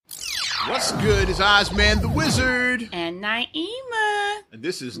What's good? It's Ozman the Wizard. And Naima. And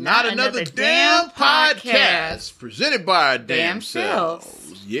this is Not Another Damn Podcast. Presented by our damn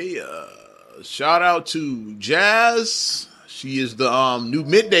selves. Yeah. Shout out to Jazz. She is the new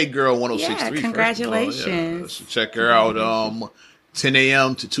Midday Girl 106.3. Yeah, congratulations. Yeah. So check her out 10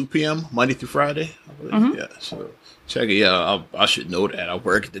 a.m. to 2 p.m. Monday through Friday. Mm-hmm. Yeah, so check it. Yeah, I should know that. I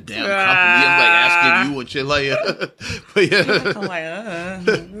work at the damn company. I'm like asking you and shit like that. But yeah. I'm like,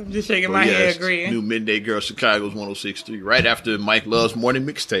 I'm just shaking my head agreeing. New Midday Girl Chicago's 106.3. Right after Mike Love's morning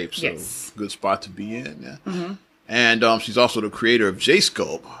mixtape. So yes. Good spot to be in. Yeah. Mm-hmm. And she's also the creator of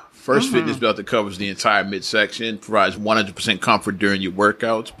J-Scope. First fitness belt that covers the entire midsection, provides 100% comfort during your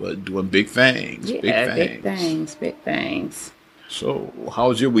workouts, but doing big things. Yeah, big things. So, how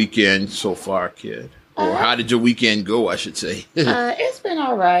was your weekend so far, kid? Or how did your weekend go, I should say? It's been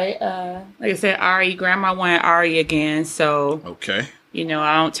all right. Like I said, Ari, grandma wanted Ari again, so... Okay. You know,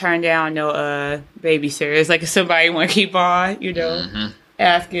 I don't turn down no babysitters. Like if somebody want to keep on,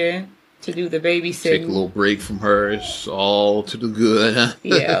 asking to do the babysitting. Take a little break from her. It's all to the good, huh?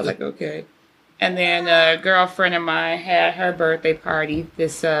 Yeah, I was like, okay. And then a girlfriend of mine had her birthday party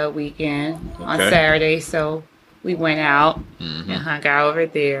this weekend on Saturday, so we went out and hung out over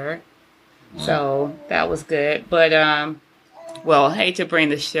there. So that was good. But, well, I hate to bring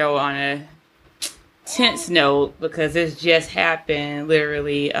the show on a tense note because this just happened,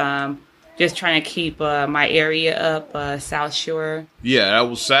 literally. Just trying to keep my area up, South Shore. Yeah, that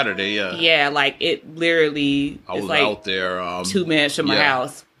was Saturday, yeah. Yeah, like it literally I was like out there 2 minutes from my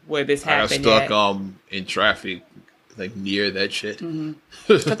house where this happened. I got stuck in traffic, like near that shit.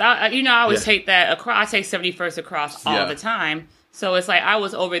 Because I always take that across. I take 71st across all the time. So it's like I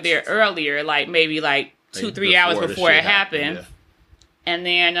was over there earlier, like maybe like 2-3 hours before it happened. Yeah. And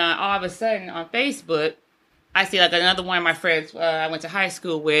then all of a sudden on Facebook, I see like another one of my friends I went to high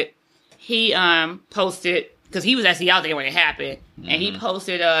school with. He posted, because he was actually out there when it happened, and he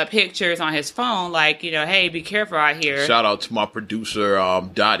posted pictures on his phone, like, hey, be careful out here. Shout out to my producer,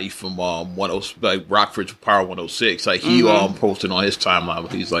 Dottie from Rockford Power 106. Like, he posted on his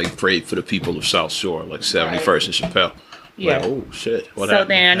timeline, he's like, prayed for the people of South Shore, like 71st and Chappelle. Yeah. Like, oh, shit. What so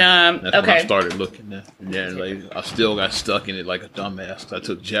happened? Then, That's when I started looking at it. And then, like, I still got stuck in it like a dumbass. I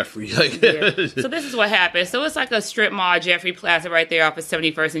took Jeffrey. So this is what happened. So it's like a strip mall, Jeffrey Plaza, right there off of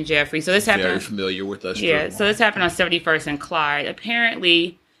 71st and Jeffrey. So this happened. Very familiar with that strip mall. So this happened on 71st and Clyde.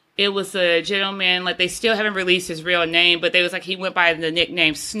 Apparently, it was a gentleman, like, they still haven't released his real name, but they was like, he went by the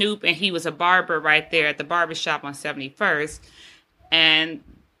nickname Snoop, and he was a barber right there at the barbershop on 71st. And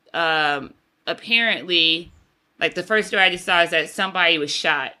apparently... Like, the first story I just saw is that somebody was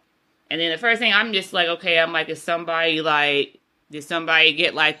shot. And then the first thing, I'm just like, okay, I'm like, did somebody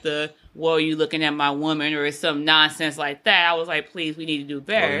get, like, well, you looking at my woman, or some nonsense like that? I was like, please, we need to do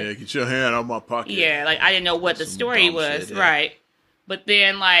better. Oh, yeah, get your hand out of my pocket. Yeah, like, I didn't know what the story was, shit, right? But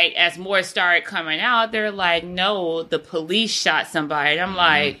then, like, as more started coming out, they're like, no, the police shot somebody. And I'm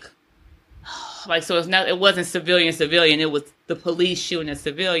like, so it wasn't civilian, it was the police shooting a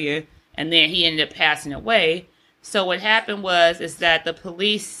civilian, and then he ended up passing away. So what happened is that the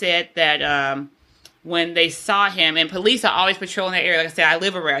police said that when they saw him, and police are always patrolling the area. Like I said, I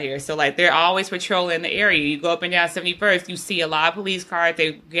live around here. So, like, they're always patrolling the area. You go up and down 71st, you see a lot of police cars.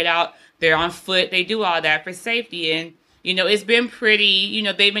 They get out. They're on foot. They do all that for safety. And, it's been pretty,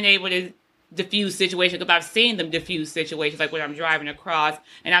 they've been able to diffuse situations, because I've seen them diffuse situations, like when I'm driving across,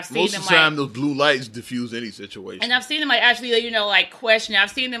 and I've seen most them of the time those blue lights diffuse any situation. And I've seen them like actually, like questioning.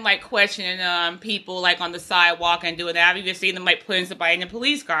 I've seen them like questioning people like on the sidewalk and doing that. I've even seen them like putting somebody in a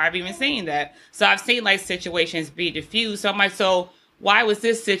police car. I've even seen that. So I've seen like situations be diffused. So I'm like, so why was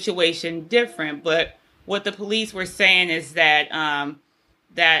this situation different? But what the police were saying is that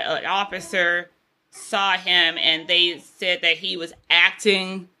that an officer saw him, and they said that he was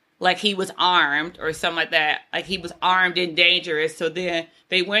acting like he was armed or something like that. Like he was armed and dangerous. So then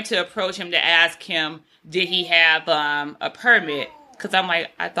they went to approach him to ask him, did he have a permit? Because I'm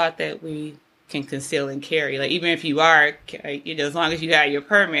like, I thought that we can conceal and carry. Like, even if you are, as long as you have your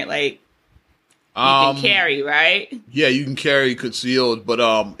permit, like, you can carry, right? Yeah, you can carry concealed. But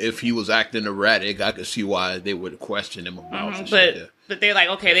if he was acting erratic, I could see why they would question him about But they're like,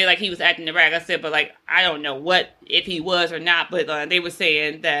 okay, he was acting erratic. I said, but like, I don't know if he was or not, but they were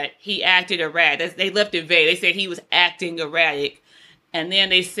saying that he acted erratic. They left it vague. They said he was acting erratic. And then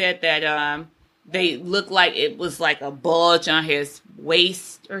they said that they looked like it was like a bulge on his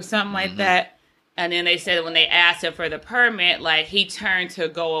waist or something like that. And then they said when they asked him for the permit, like, he turned to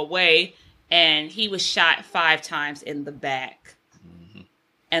go away, and he was shot 5 times in the back.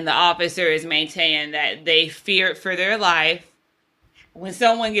 And the officer is maintaining that they feared for their life. when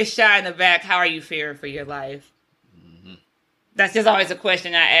someone gets shot in the back, how are you fearing for your life? Mm-hmm. That's just always a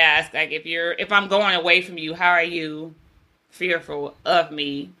question I ask. Like, if I'm going away from you, how are you fearful of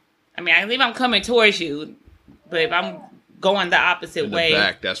me? I mean, I believe I'm coming towards you, but if I'm going the opposite way,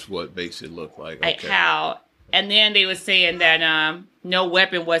 back, that's what makes it look like. Like how? And then they were saying that no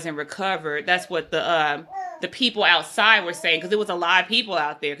weapon wasn't recovered. That's what the people outside were saying, because there was a lot of people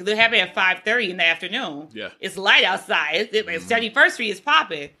out there. Because it happened at 5:30 in the afternoon. Yeah, it's light outside. 71st Street is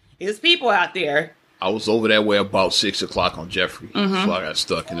popping. There's people out there. I was over that way about 6 o'clock on Jeffrey, so I got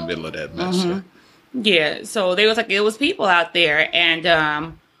stuck in the middle of that mess. Yeah, so they was like, it was people out there,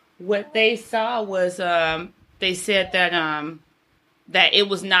 and what they saw was they said that it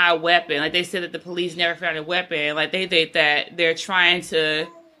was not a weapon. Like, they said that the police never found a weapon. Like, they think that they're trying to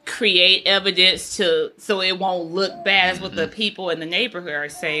create evidence so it won't look bad. That's what the people in the neighborhood are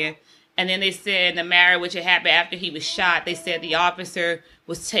saying. And then they said the matter, which had happened after he was shot, they said the officer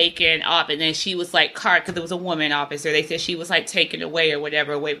was taken off, and then she was like carted, because it was a woman officer. They said she was like taken away or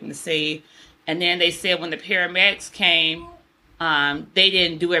whatever, away from the scene. And then they said when the paramedics came, they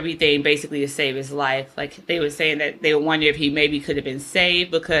didn't do everything basically to save his life. Like, they were saying that they were wondering if he maybe could have been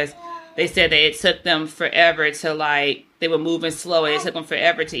saved, because they said that it took them forever to, like, they were moving slow, and it took them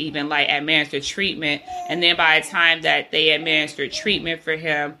forever to even, like, administer treatment. And then by the time that they administered treatment for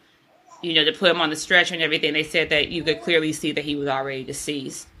him, you know, to put him on the stretcher and everything, they said that you could clearly see that he was already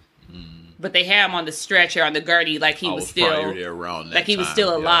deceased. But they had him on the stretcher, on the gurney, like he was still, like he was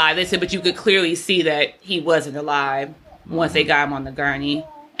still alive. They said, but you could clearly see that he wasn't alive once they got him on the gurney.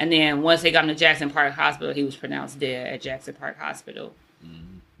 And then once they got him to Jackson Park Hospital, he was pronounced dead at Jackson Park Hospital.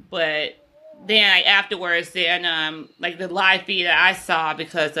 But then, like, afterwards, then, like, the live feed that I saw,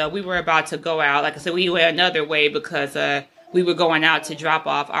 because we were about to go out. Like I said, we went another way because we were going out to drop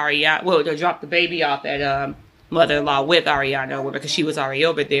off Ariana. Well, to drop the baby off at mother-in-law with Ariana, because she was already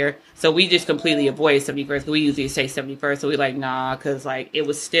over there. So we just completely avoided 71st. We usually say 71st, so we like, nah, because, like, it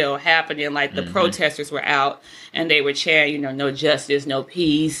was still happening. Like, the protesters were out, and they were chanting, you know, no justice, no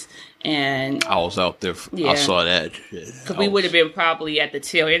peace. And I was out there. I saw that. Because we would have been probably at the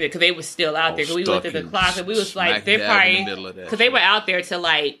tail end, because they were still out there. Because we looked at the clock, and we was like, they're probably, because they were out there till,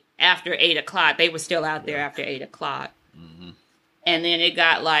 like, after 8 o'clock. They were still out there after 8 o'clock. And then it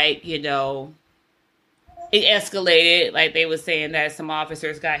got, like, you know, it escalated. Like, they were saying that some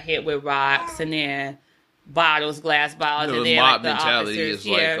officers got hit with rocks, and then glass bottles, and then, mob like, the mentality officers, is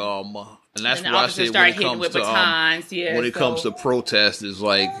like, and that's and why I say when it comes with to batons, when it comes to protest, is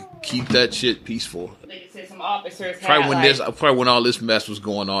like, keep that shit peaceful. They said some officers probably when all this mess was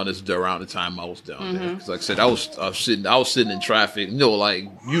going on, is around the time I was down there. Because, like I said, I was sitting in traffic. You know, like,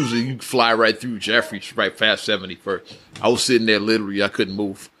 usually you fly right through Jeffrey, right past 71st. I was sitting there literally, I couldn't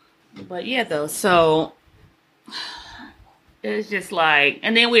move. But yeah, though, so it's just like,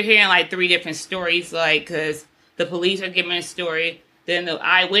 and then we're hearing like 3 different stories, like, because the police are giving a story. Then the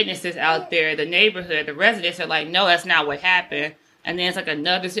eyewitnesses out there, the neighborhood, the residents are like, no, that's not what happened. And then it's like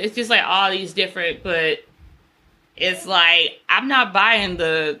another, it's just like all these different, but it's like, I'm not buying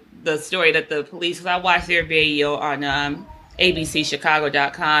the story that the police, because I watched their video on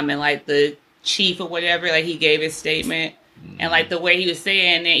abcchicago.com, and like the chief or whatever, like he gave his statement, and like the way he was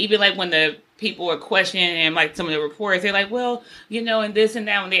saying, and even like when the people were questioning him, like some of the reporters, they're like, well, you know, and this and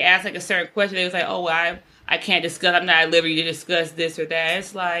that, when they asked like a certain question, they was like, oh, well, I can't discuss, I'm not at liberty to discuss this or that.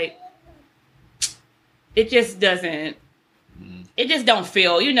 It's like, it just doesn't, it just don't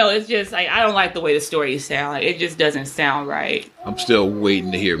feel, you know, it's just like, I don't like the way the stories sound. Like, it just doesn't sound right. I'm still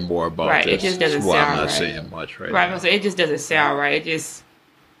waiting to hear more about this. It just doesn't sound right. I'm not saying much now. It just doesn't sound right. It's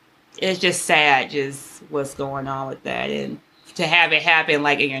just sad just what's going on with that. And to have it happen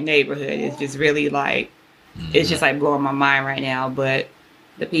like in your neighborhood is just really like, it's just like blowing my mind right now. But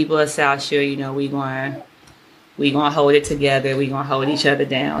the people of South Shore, you know, we gonna hold it together. We gonna hold each other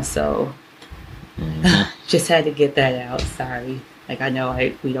down. So just had to get that out. Sorry. Like, I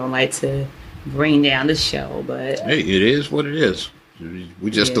know we don't like to bring down the show, but hey, it is what it is. We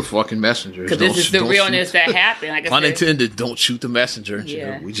just the fucking messengers. Because this is the realness that happened. Like pun intended. Don't shoot the messenger.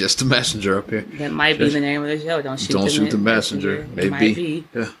 Yeah. We just the messenger up here. That might be the name of the show. Don't shoot the messenger. Maybe. It might be.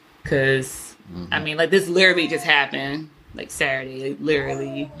 Because I mean, like, this literally just happened like Saturday,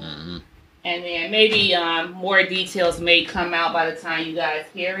 literally. And then maybe more details may come out by the time you guys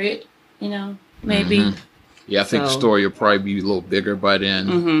hear it. You know, maybe. Yeah, I think the story will probably be a little bigger by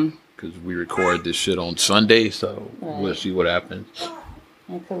then. Because we record this shit on Sunday, so we'll see what happens.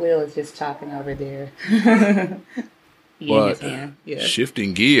 And Khalil is just talking over there. But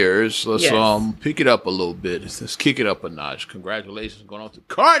shifting gears, let's pick it up a little bit. Let's kick it up a notch. Congratulations going on to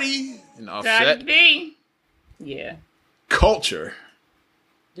Cardi and Offset. Cardi B. Yeah. Culture.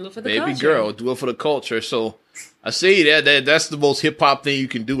 Do it for the baby culture. girl. Do it for the culture. So I say that's the most hip hop thing you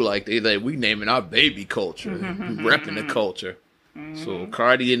can do. Like we naming our baby culture, we repping the culture. So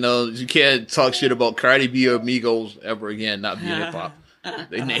Cardi, you can't talk shit about Cardi B or Migos ever again. Not be hip hop.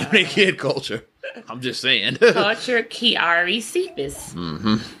 They name their kid culture. I'm just saying. Culture Kiari Cephas.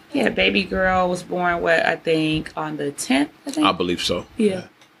 Mm-hmm. Yeah, baby girl was born, I think, on the 10th, I think? I believe so. Yeah.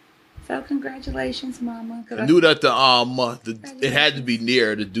 So congratulations, Mama. I knew that it had to be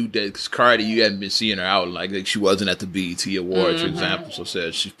near the due date because Cardi, you hadn't been seeing her out like she wasn't at the BET Awards, for example. So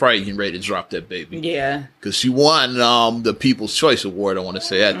said she's probably getting ready to drop that baby. Yeah. Because she won the People's Choice Award, I want to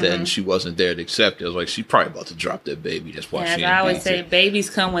say, at that, and she wasn't there to accept it. I was like, she's probably about to drop that baby. That's why she. I always say, babies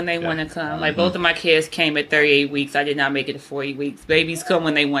come when they want to come. Like both of my kids came at 38 weeks. I did not make it to 40 weeks. Babies come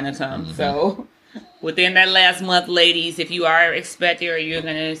when they want to come. So. Within that last month, ladies, if you are expecting or you're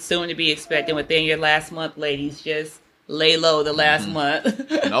going to soon to be expecting within your last month, ladies, just lay low the last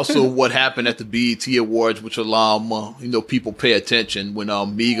month. And also what happened at the BET Awards, which people pay attention when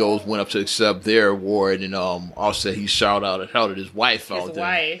Migos went up to accept their award, and Offset, he shouted his wife out there.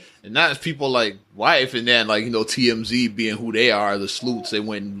 Wife. And now it's people like wife, and then TMZ being who they are, the sleuths, they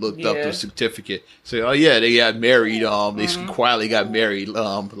went and looked up the certificate. Say, oh yeah, they got married. They quietly got married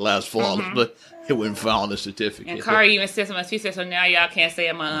last fall, but it went and found the certificate. And Cardi even said something. She said, so now y'all can't say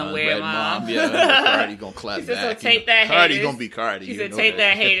I'm an unwed mom. Yeah, Cardi gonna clap she said, back. So take that Cardi haters. gonna be Cardi. She said, take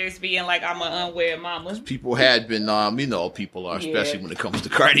that haters being like I'm an unwed mama. People had been, people are, especially when it comes to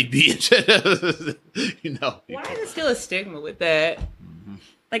Cardi B. People. Why is there still a stigma with that?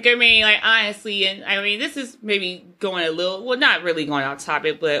 Honestly, and this is maybe going a little, well, not really going off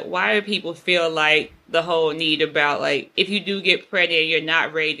topic, but why do people feel like the whole need about, if you do get pregnant, you're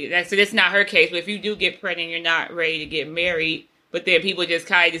not ready to, so that's not her case, but if you do get pregnant, you're not ready to get married, but then people just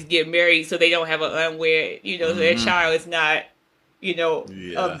kind of just get married so they don't have an unwed, so their child is not,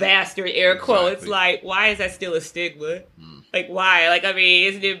 a bastard, air quotes. It's why is that still a stigma? Why?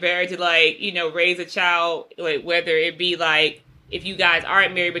 Isn't it better to, raise a child, whether it be if you guys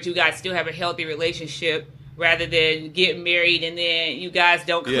aren't married, but you guys still have a healthy relationship, rather than get married and then you guys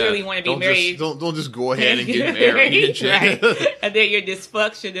don't clearly want to be married. Don't just go ahead and get married. Right? And then you're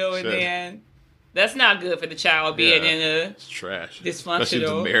dysfunctional, and then that's not good for the child being in it's trash. Dysfunctional. Especially if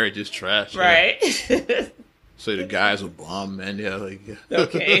the marriage is trash. Right. Yeah. So the guy's a bum, man.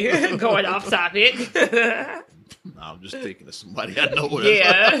 Okay, going off topic. I'm just thinking of somebody I know.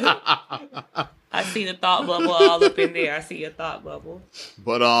 I see the thought bubble all up in there. I see a thought bubble.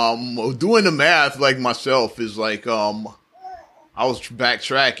 But doing the math myself is I was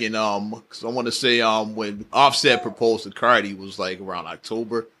backtracking because I want to say when Offset proposed to Cardi was around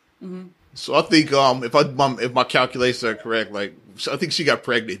October. Mm-hmm. So I think if my calculations are correct, I think she got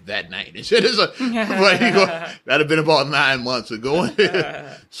pregnant that night. And shit is that'd have been about 9 months ago.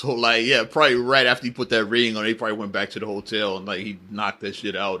 So probably right after he put that ring on, he probably went back to the hotel and he knocked that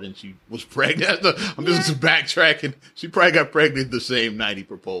shit out, and she was pregnant. I'm just backtracking. She probably got pregnant the same night he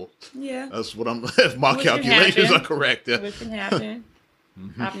proposed. Yeah, that's what if my calculations are correct. Which can happen.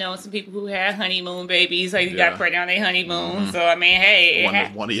 Mm-hmm. I've known some people who had honeymoon babies, you got pregnant on their honeymoon. Mm-hmm. So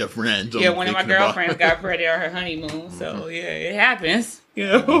hey, one of your friends. Yeah, one of my girlfriends got pregnant on her honeymoon. So it happens.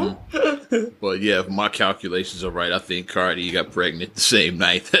 But if my calculations are right, I think Cardi got pregnant the same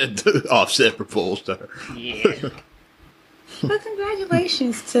night that Offset proposed to her. Yeah. But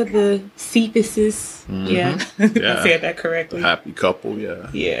congratulations to the Cephases. Mm-hmm. Yeah. I said that correctly. Happy couple.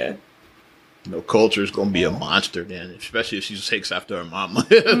 Yeah. Culture is going to be a monster then, especially if she takes after her mama.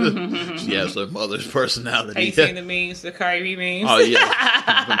 She has her mother's personality. Have you seen the memes, the Cardi B memes? Oh, yeah.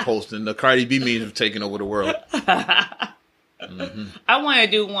 I've been posting. The Cardi B memes have taken over the world. Mm-hmm. I want to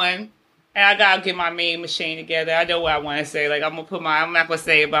do one, and I got to get my meme machine together. I know what I want to say. I'm not going to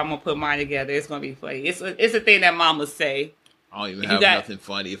say it, but I'm going to put mine together. It's going to be funny. It's a thing that mamas say. I don't even have nothing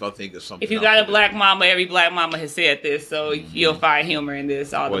funny if I think of something. If you got a black mama, every black mama has said this, so you'll find humor in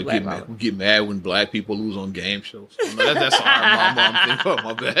this. All the black mamas. We get mad when black people lose on game shows. That's our mama I'm thinking of.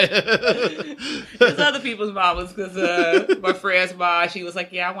 My bad. There's other people's mamas, because my friend's mom, she was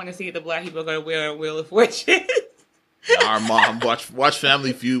like, yeah, I want to see if the black people are going to win on Wheel of Fortune. Our mom, watch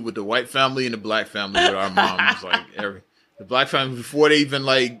Family Feud with the white family and the black family with our mom. It's the black family, before they even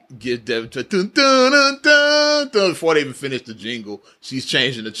get them to dun, dun, dun, dun, dun, before they even finish the jingle, she's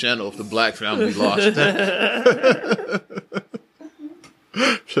changing the channel if the black family lost.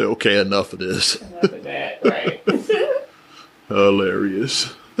 Say, okay, enough of this. Enough of that, right?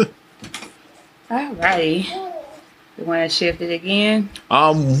 Hilarious. All righty. You want to shift it again?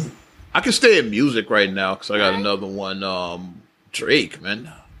 I can stay in music right now because I got another one. Drake,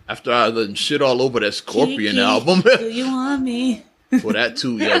 man. After I done shit all over that Scorpion album. Do you want me? Well, that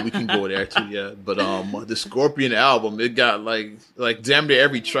too, yeah, we can go there too, yeah. But the Scorpion album, it got like damn near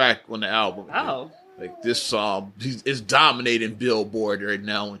every track on the album. Oh, like this song is dominating Billboard right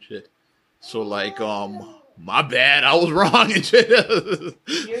now and shit. So like my bad, I was wrong and shit.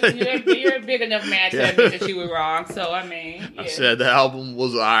 you're a big enough man to admit that you were wrong. So I mean, yeah. I said the album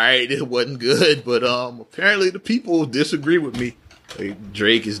was alright, it wasn't good, but apparently the people disagree with me. Like,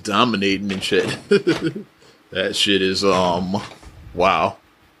 Drake is dominating and shit. That shit is wow.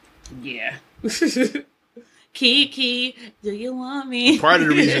 Yeah. Kiki, do you want me? Part of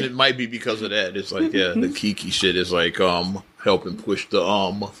the reason it might be because of that. It's like, yeah, the Kiki shit is like helping push it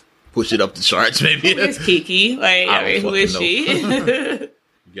up the charts, maybe. Who is Kiki? Like, I mean, who is she? You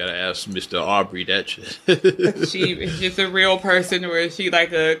gotta ask Mr. Aubrey that shit. She is just a real person, or is she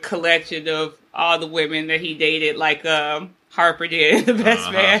like a collection of all the women that he dated, like Harper did, the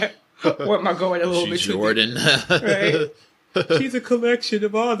best man? Or am I going a little bit too Jordan? Right? She's a collection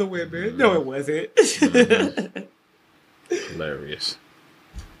of all the women. No, it wasn't. Hilarious.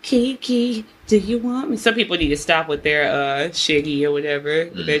 Kiki, do you want me? Some people need to stop with their shiggy or whatever,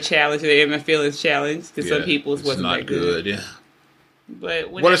 their challenge, their Emma Feelings challenge. Because some people's wasn't not that good. Yeah.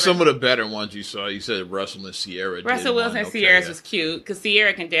 But what are some of the better ones you saw? You said Russell and Sierra. Russell Wilson and Sierra's was cute because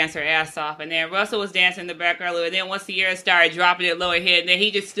Sierra can dance her ass off, and then Russell was dancing in the background, and then once Sierra started dropping it lower head, and then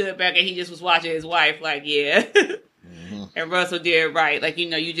he just stood back and he just was watching his wife, like, yeah. And Russell did it right, like,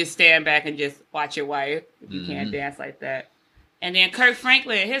 you just stand back and just watch your wife if you can't dance like that. And then Kirk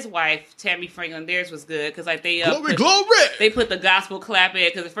Franklin and his wife Tammy Franklin, theirs was good because like they they put the gospel clap in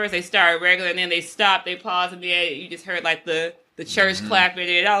because at first they started regular and then they stopped, they paused, and then you just heard like the church clapping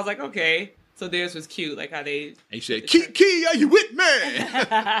it. I was like, okay. So theirs was cute, like how they... And he said, Kiki, are you with me?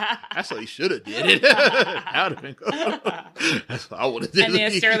 That's what he should have did it. That would have been cool. That's what I would have did. And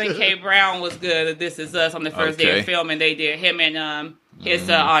then Sterling K. Brown was good. This Is Us on the first day of filming. They did him and his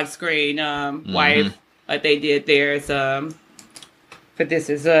on-screen wife, like they did theirs for This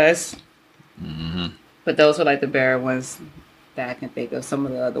Is Us. But those were like the better ones that I can think of. Some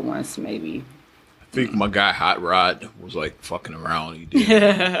of the other ones maybe... I think my guy Hot Rod was like fucking around. He did.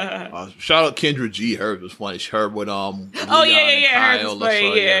 Shout out Kendra G. Hers was funny. Her with Hers was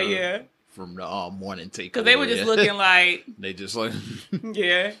funny. Yeah. From the morning take. Because they were just looking like they just like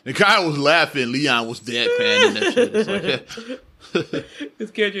yeah. And Kyle was laughing. Leon was deadpan and that shit. It's like,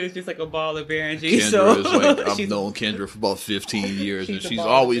 This Kendra is just like a ball of energy. Kendra is like, I've known Kendra for about 15 years, and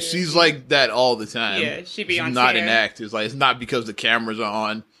she's like that all the time. Yeah, she's on not an act. It's like, it's not because the cameras are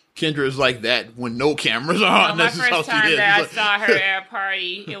on. Kendra is like that when no cameras are on. My first time that I saw her at a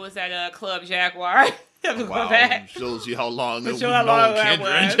party, it was at Club Jaguar. Wow, shows you how long we've known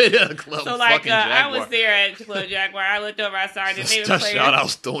Kendra. Club so like, I was there at Club Jaguar. I looked over outside and they were playing. Shout out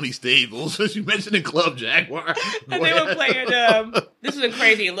Stony Stables. You mentioned in Club Jaguar. And they were playing, this was when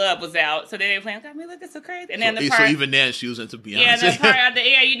Crazy Love was out. So they were playing, I mean, look, it's so crazy. And then so even then, she was into Beyonce. Yeah, and the part at the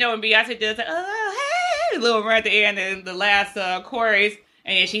end, when Beyonce does like, oh, hey, little right at the end, and the last chorus.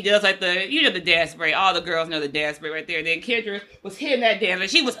 And then she does like the dance break. All the girls know the dance break right there. And then Kendra was hitting that dance.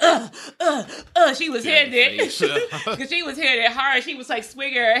 And she was, she was hitting it. Because she was hitting it hard. She was like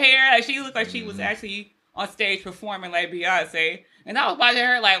swinging her hair. Like she looked like she was actually on stage performing like Beyonce. And I was watching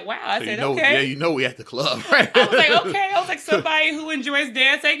her like, wow. I said, okay. Yeah, we at the club, right? I was like, okay. I was like, somebody who enjoys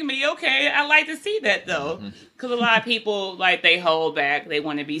dancing can be okay. I like to see that though. Because a lot of people, like, they hold back. They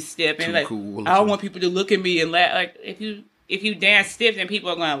want to be stiff. And like, cool. I don't want people to look at me and laugh. Like, if you dance stiff, then people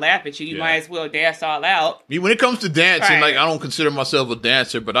are going to laugh at you. You might as well dance all out. I mean, when it comes to dancing, like, I don't consider myself a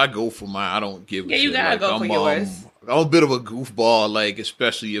dancer, but I go for mine. I don't give a shit. Yeah, you gotta go for yours. I'm a bit of a goofball, like,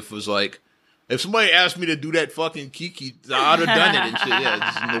 especially if it was like, if somebody asked me to do that fucking Kiki, I'd have done it and shit. Yeah,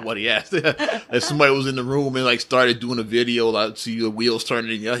 just nobody asked. If somebody was in the room and like started doing a video, I'd see the wheels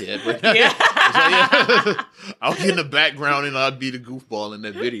turning in your head. But I'll get in the background and I'd be the goofball in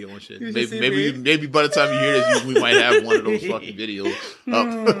that video and shit. Maybe by the time you hear this, we might have one of those fucking videos up.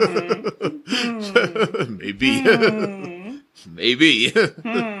 Maybe.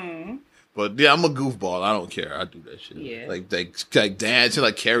 But yeah, I'm a goofball. I don't care. I do that shit. Yeah. Like dancing,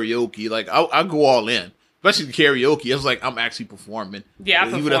 like karaoke. Like I go all in. Especially karaoke. It's like I'm actually performing. Yeah, I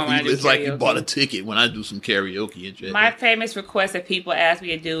perform. It's like you bought a ticket when I do some karaoke and shit. My famous request that people ask me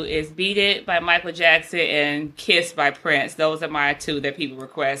to do is "Beat It" by Michael Jackson and "Kiss" by Prince. Those are my two that people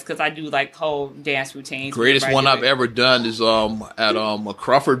request because I do like whole dance routines. Greatest one I've ever done is at a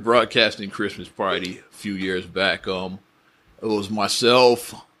Crawford Broadcasting Christmas party a few years back. It was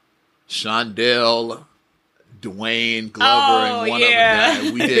myself, Shondell, Dwayne Glover and one other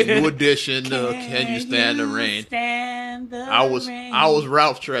guy. We did New Edition. Can you stand the rain? I was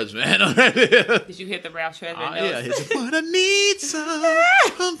Ralph Tresvant. Did you hit the Ralph Tresvant notes? Yeah, but I need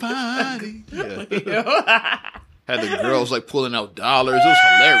somebody. Yeah. Had the girls like pulling out dollars. It was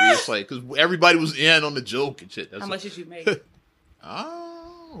hilarious, like because everybody was in on the joke and shit. How much did you make?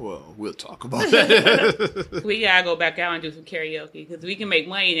 Well, we'll talk about that. We gotta go back out and do some karaoke because we can make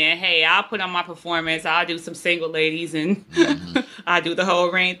money. Then, hey, I'll put on my performance. I'll do some single ladies and I'll do the whole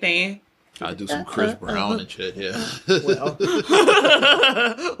rain thing. I'll do some Chris Brown and shit. Yeah. Well.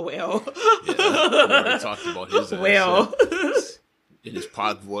 Yeah. We already talked about his ass. Well. In his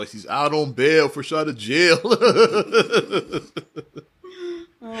Pac voice, he's out on bail for shot of jail.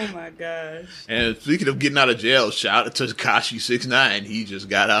 Oh my gosh. And speaking of getting out of jail, shout out to Tekashi 6ix9ine. He just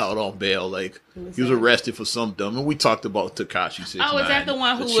got out on bail. Like he was arrested for some dumb. And we talked about Tekashi 6ix9ine. Oh, is that the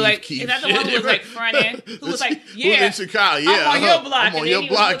one who was like? Is that the one who was like fronting? Who was like, yeah, who's in Chicago? Yeah, I'm on your block. I'm on your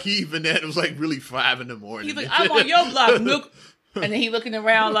block. He even that it was like really 5 a.m. He's like, I'm on your block. Look, and then he looking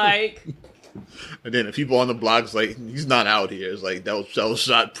around like. And then the people on the block's like, he's not out here. It's like, that was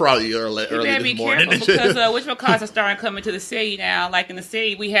shot probably early this morning. Be careful because which cars are starting coming to the city now. Like in the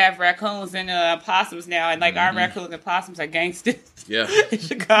city, we have raccoons and possums now. And like our raccoons and possums are gangsters in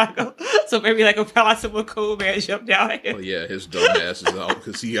Chicago. So maybe like a possible cool man jumped out here. Oh yeah, his dumb ass is out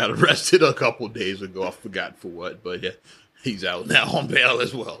because he got arrested a couple days ago. I forgot for what. But yeah, he's out now on bail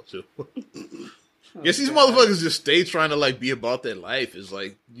as well. So. Yes, these motherfuckers just stay trying to like be about their life. It's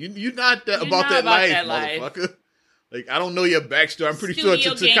like you're not about that life, motherfucker. Like I don't know your backstory. I'm pretty sure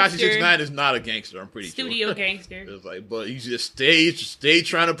Tekashi 6ix9ine is not a gangster. I'm pretty sure. Studio gangster. It's like, but he just stay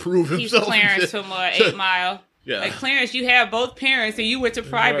trying to prove himself. He's Clarence from 8 Mile. Yeah. Like Clarence, you have both parents and you went to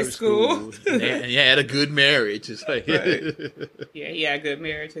private school. And you had a good marriage. It's like right. Yeah, he had a good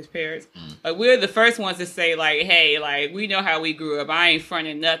marriage, his parents. Like we're the first ones to say like, hey, like we know how we grew up. I ain't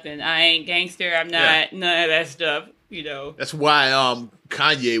fronting nothing. I ain't gangster. I'm not none of that stuff, you know. That's why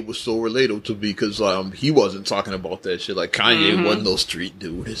Kanye was so relatable to me because he wasn't talking about that shit. Like Kanye wasn't no street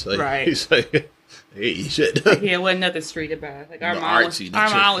dude. It's like he's like hey, shit. Like, yeah, wasn't nothing street about it. Like our mom was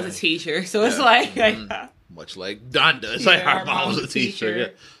a teacher. So it's like much like Donda. It's like our mom was a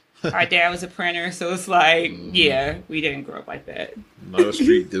teacher. Yeah. Our dad was a printer, so it's like, yeah, we didn't grow up like that. Not a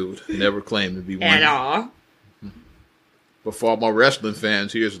street dude. Never claimed to be one. At all. But for all my wrestling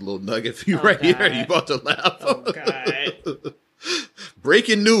fans, here's a little nugget for you here. You about to laugh. Oh, God.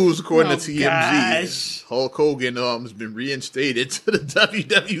 Breaking news, according to TMZ. Gosh. Hulk Hogan has been reinstated to the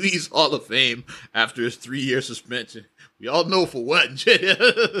WWE's Hall of Fame after his 3-year suspension. We all know for what.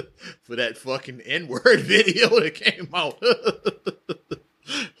 For that fucking N-word video that came out.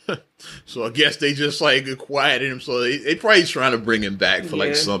 So I guess they just like quieted him. So they probably trying to bring him back for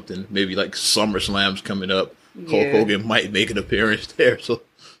like something. Maybe like SummerSlam's coming up. Hulk Hogan might make an appearance there. So.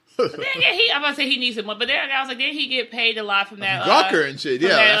 But then I'm about to say he needs some money. But then I was like, didn't he get paid a lot from that? Gawker and shit.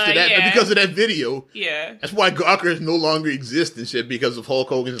 Yeah, after that. Because of that video. Yeah. That's why Gawker no longer exists and shit because of Hulk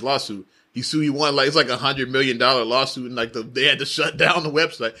Hogan's lawsuit. He won like it's like $100 million lawsuit, and like they had to shut down the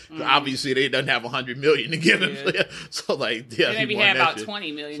website. So obviously they doesn't have $100 million to give him. So like they maybe had about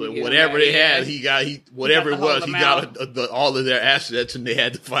 $20 million. So whatever they had, he got whatever it was. He got all of their assets, and they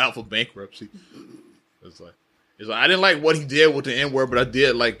had to file for bankruptcy. It's like I didn't like what he did with the N-word, but I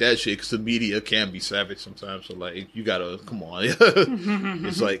did like that shit because the media can be savage sometimes. So like you gotta come on.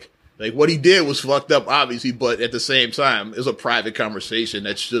 It's like what he did was fucked up, obviously, but at the same time, it's a private conversation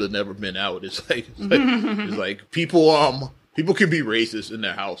that should have never been out. It's like people can be racist in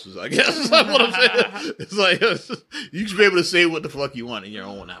their houses, I guess. Is what I'm saying. It's like you should be able to say what the fuck you want in your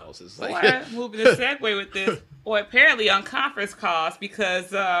own house. It's like moving to segue with this, or apparently on conference calls because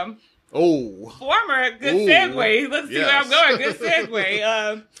former good segue. Let's see where I'm going. Good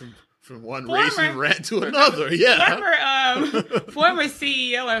segue. From one racist rant to another, Former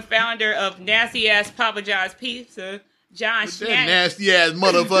CEO and founder of Nasty Ass Papa John's Pizza, John Shanter. Nasty ass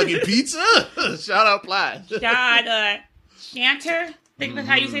motherfucking pizza. Shout out, Ply. John Shanter. I think that's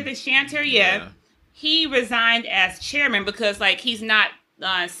how you say the Shanter. Yeah. He resigned as chairman because like he's not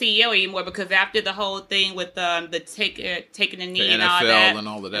CEO anymore because after the whole thing with the taking the knee and all that, and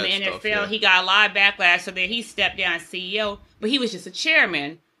all of that the stuff, NFL, he got a lot of backlash. So then he stepped down as CEO, but he was just a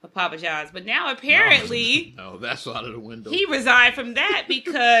chairman of Papa John's. But now apparently, that's out of the window. He resigned from that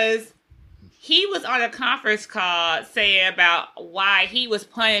because he was on a conference call saying about why he was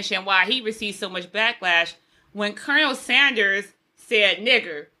punished and why he received so much backlash when Colonel Sanders said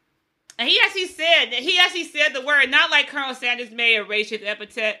nigger. And he actually said the word, not like Colonel Sanders made a racist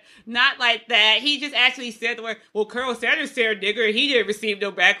epithet, not like that. He just actually said the word, well, Colonel Sanders said nigger, he didn't receive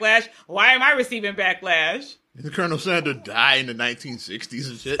no backlash. Why am I receiving backlash? Didn't Colonel Sanders die in the 1960s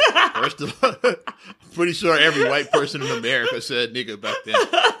and shit? First of all, I'm pretty sure every white person in America said nigga back then.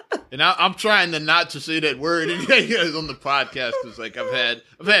 And I'm trying to not to say that word on the podcast because like I've had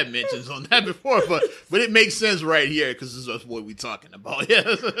mentions on that before, but it makes sense right here because this is what we're talking about. Yeah.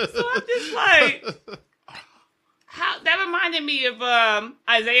 So I'm just like, that reminded me of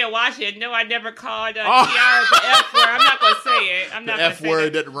Isaiah Washington. No, I never called Tiara the F word. I'm not going to say it. I'm not the going F to say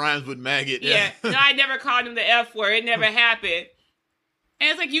word that rhymes with maggot. Yeah. No, I never called him the F word. It never happened. And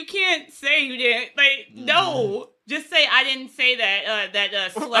it's like, you can't say you didn't. Like, no. Just say I didn't say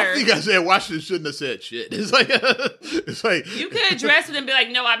that slur. I think Isaiah Washington shouldn't have said shit. It's like you could address it and be like,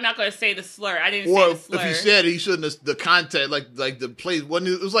 no, I'm not going to say the slur. I didn't say the slur. Or if he said it, he shouldn't have. The content, like the place, wasn't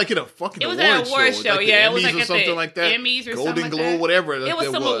it was like in a fucking award show. It was an award show, like yeah. It was like at something like that. Emmys or Golden something like Globe, that. whatever. It was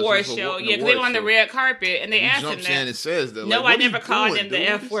some award show, yeah, because they were on the red carpet and they asked him that. And says that. No, I never called him the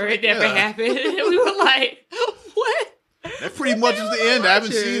F word. It never happened. And we were like, what? That pretty much is the end. I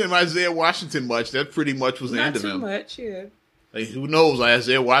haven't seen him Isaiah Washington much. That pretty much was the end of him. Not too much, yeah. Like, who knows?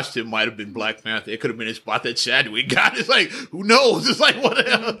 Isaiah Washington might have been Black Panther. It could have been a spot that Chadwick got. It's like, who knows? It's like, what the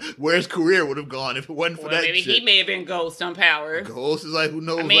hell? Where his career would have gone if it wasn't for that maybe shit. He may have been Ghost on Power. Ghost is like, who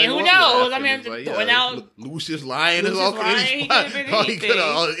knows? I mean, who knows? I mean, throwing out Lucius Lyon is all kind of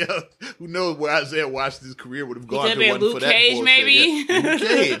who knows where Isaiah Washington's career would have gone if it wasn't Luke for that Cage, bullshit. maybe? Yeah. Luke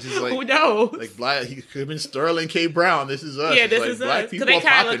Cage is like, who knows? Like, he could have been Sterling K. Brown. This is us. Yeah, this like, is black us. people They are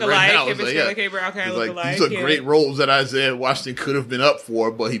kind of popping look right alike. now. Sterling K. Brown kind of look alike. These are great roles that Isaiah Washington could have been up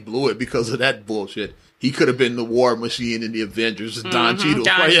for, but he blew it because of that bullshit. He could have been the War Machine in the Avengers. Don Cheadle.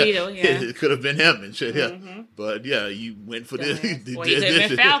 It could have been him and shit. Yeah, but yeah, you went for this. He could have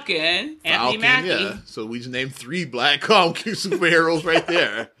been Falcon. Anthony Mackie. Yeah. So we just named 3 black superheroes right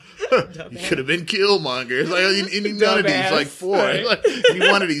there. He could have been Killmonger. It's like any none of these, like 4. Right. Like, any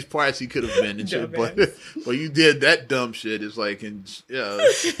one of these parts he could have been and shit. But you did that dumb shit. It's like, because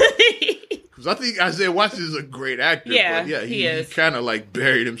I think Isaiah Washington is a great actor. Yeah, but yeah, he is. He kind of like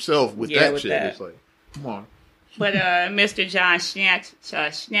buried himself with that shit. It's like, come on. But Mr. John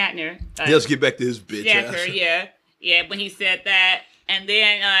Schnatter. Let's get back to his bitch ass. Yeah. When he said that. And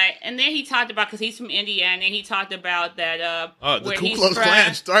then he talked about, because he's from Indiana, and he talked about that. The Ku Klux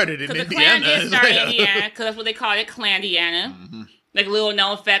Klan started in Indiana. The Klan did start in Indiana, because that's what they call it, Klandiana. Mm-hmm. Like a little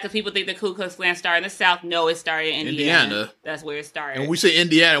known fact, because people think the Ku Klux Klan started in the South. No, it started in Indiana. That's where it started. And when we say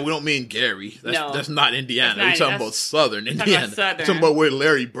Indiana, we don't mean Gary. That's not Indiana. We're talking about Southern Indiana. We're talking about where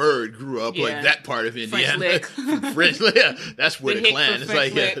Larry Bird grew up, like that part of Indiana. French Lick. Yeah, that's where the Klan is.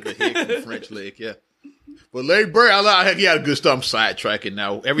 Like the hick from French Lick. Yeah. But Larry Bird, he had a good stuff. I'm sidetracking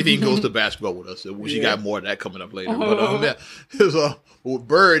now. Everything goes to basketball with us. We got more of that coming up later. But with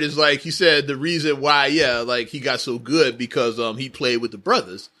Bird is like, he said the reason why, like he got so good because he played with the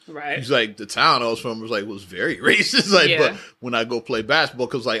brothers. Right. He's like, the town I was from was very racist. Like, but when I go play basketball,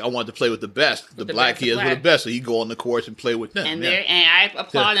 because like I wanted to play with the best, the black kids were the best, so he go on the courts and play with them. And I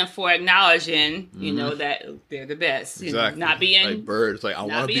applaud them for acknowledging, that they're the best. Exactly. Not being like Bird. It's like, I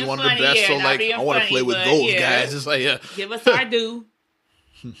want to be one of the best, so like I want to play with those guys. It's like, give us our due.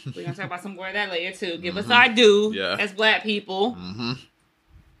 We're gonna talk about some more of that later too. Give us our due as black people. Mm-hmm.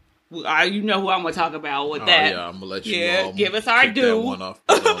 You know who I'm gonna talk about with that. Yeah, I'm gonna let you give us our due. That one off.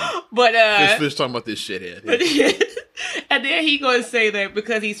 But Fish talking about this shithead. And then he gonna say that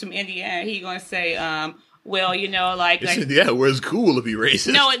because he's from Indiana, he gonna say, well, Indiana, where it's cool to be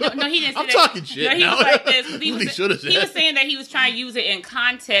racist. No, he didn't say I'm that. talking shit. No, he was like this. He was saying that he was trying to use it in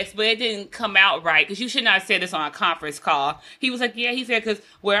context, but it didn't come out right, because you should not have said this on a conference call. He was like, he said, because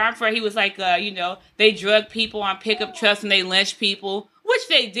where I'm from, he was like, they drug people on pickup trucks and they lynched people, which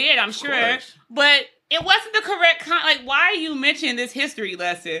they did, I'm sure, but it wasn't the correct like, why are you mentioning this history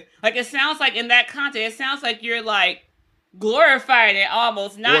lesson? Like, it sounds like in that context, it sounds like you're like glorifying it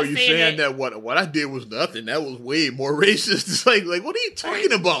almost, not or you saying that what I did was nothing. That was way more racist. It's like what are you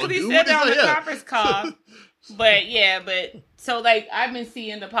talking about, dude? He said that on the conference call. But so like I've been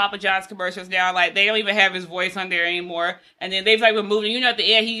seeing the Papa John's commercials now, like they don't even have his voice on there anymore. And then they've like removed it. At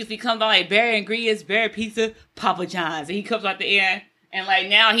the end he usually comes on like Berry Ingredients, Berry Pizza, Papa John's. And he comes at the end. And like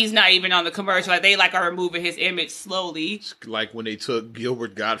now he's not even on the commercial. Like they are removing his image slowly. It's like when they took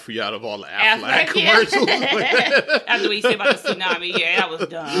Gilbert Gottfried out of all the Aflac commercials. After what he said about the tsunami, that was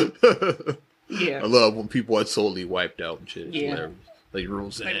dumb. I love when people are totally wiped out and shit. It's hilarious. like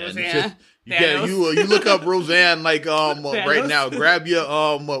Roseanne. Like Roseanne. You look up Roseanne right now. Grab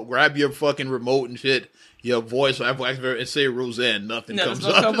your fucking remote and shit. Your voice and say Roseanne. Nothing comes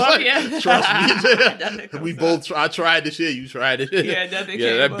up. Yeah. Trust me. I tried the shit. You tried it. Yeah, nothing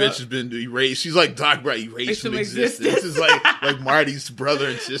came that up. bitch has been erased. She's like Doc Brown, erased from existence. This is like Marty's brother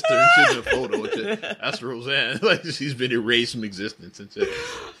and sister and shit in a photo and shit. That's Roseanne. Like she's been erased from existence and shit.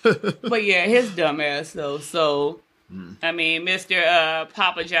 But yeah, his dumbass though. So. I mean, Mr.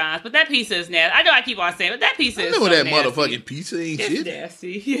 Papa John's, but that pizza is nasty. I know I keep on saying, but that pizza is so that nasty. Motherfucking pizza ain't shit.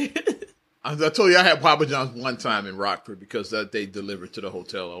 Nasty. I told you I had Papa John's one time in Rockford because they delivered to the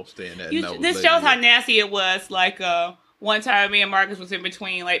hotel I was staying at. This shows how nasty it was. Like one time, me and Marcus was in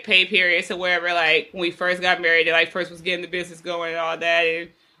between like pay periods or wherever. Like when we first got married, and like first was getting the business going and all that, and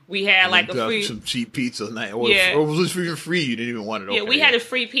we had like a free some cheap pizza night. Or it was even free. You didn't even want it. Yeah, we had a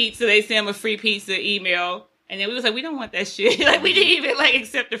free pizza. They sent him a free pizza email. And then we was like, we don't want that shit. Like, we didn't even, like,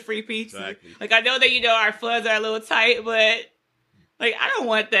 accept the free pizza. Exactly. Like, I know that, our funds are a little tight, but, like, I don't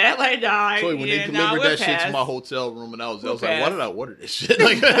want that. Like, nah. So when they delivered that shit to my hotel room, and I was like, why did I order this shit?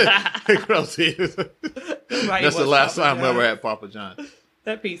 Like what I was saying. That's the last time I ever had Papa John.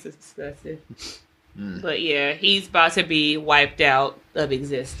 That pizza's disgusting. But, yeah, he's about to be wiped out of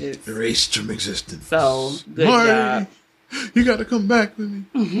existence. Erased from existence. So, good job. You got to come back with me.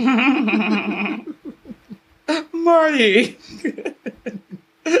 Marty.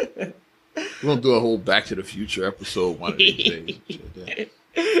 We're gonna do a whole Back to the Future episode one of these days.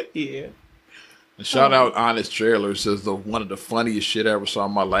 Yeah. And shout out Honest Trailer. Says one of the funniest shit I ever saw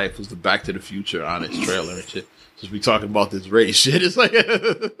in my life was the Back to the Future Honest Trailer and shit. Since we talking about this race shit, it's like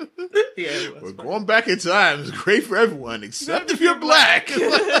we're going back in time. It's great for everyone except if you're black.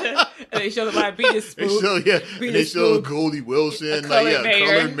 And they show the like Beat Spook. They show Goldie Wilson,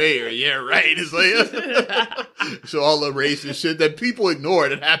 colored mayor. Yeah, right. It's like so all the race and shit that people ignore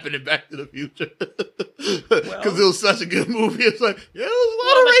that happened in Back to the Future because it was such a good movie. It's like there was a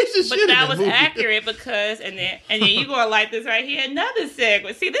lot of racist shit. But that was accurate because and then you gonna like this right here. Another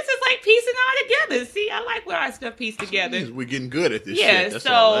segment. See, this is like piecing all together. See, I like where our stuff pieced together. We're getting good at this shit. Yeah.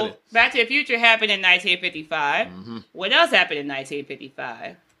 So Back to the Future happened in 1955. Mm-hmm. What else happened in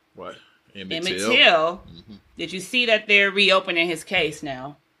 1955? What? Emmett Till. Mm-hmm. Did you see that they're reopening his case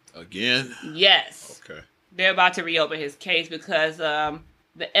now? Again? Yes. Okay. They're about to reopen his case because the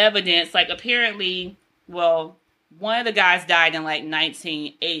evidence, like apparently, well, one of the guys died in like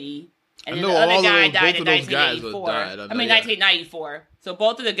 1980. And then the other guy died in 1984. 1994. So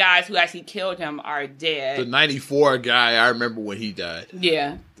both of the guys who actually killed him are dead. The 94 guy, I remember when he died.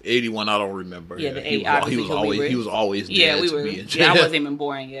 Yeah. 81, I don't remember. Yeah, the 80, he was always dead. Yeah, I wasn't even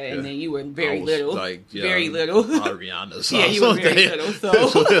born yet, and then you were very little. Very little. Ariana. Yeah, you were very little. So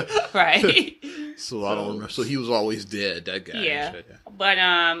right. So I don't remember. So he was always dead. That guy. Yeah. But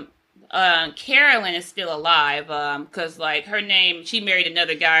Carolyn is still alive. Because like her name, she married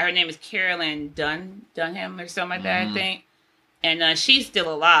another guy. Her name is Carolyn Dunham or something like that, I think. And she's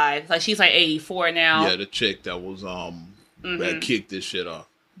still alive. Like she's like 84 now. Yeah, the chick that was that kicked this shit off.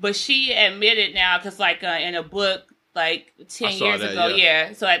 But she admitted now, because like in a book like 10 years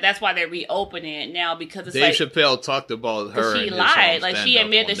ago, so that's why they're reopening it now, because it's Dave Chappelle talked about her. She lied. Like she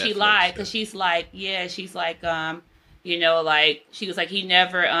admitted that she lied because she's like, she was like he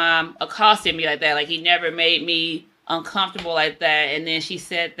never accosted me like that. Like he never made me uncomfortable like that. And then she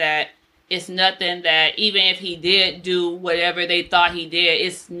said that it's nothing that, even if he did do whatever they thought he did,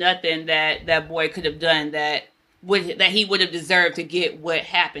 it's nothing that that boy could have done that he would have deserved to get what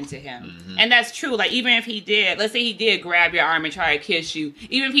happened to him. Mm-hmm. And that's true. Like, even if he did, let's say he did grab your arm and try to kiss you,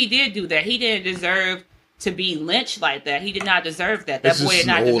 even if he did do that, he didn't deserve to be lynched like that. He did not deserve that. That boy did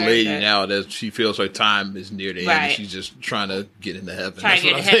not deserve that. It's an old lady now that she feels her time is near the end and she's just trying to get into heaven. That's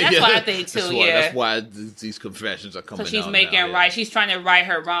what I think too, That's why these confessions are coming out. So she's making it right. She's trying to right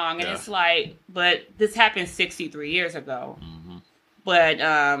her wrong. And it's like, but this happened 63 years ago. Mm-hmm. But,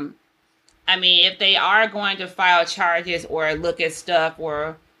 I mean, if they are going to file charges or look at stuff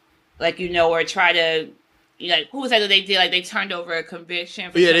or, like, or try to, who was that they did? Like, they turned over a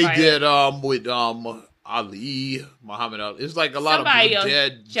conviction for somebody. They did with Ali, Muhammad Ali. It's like a lot of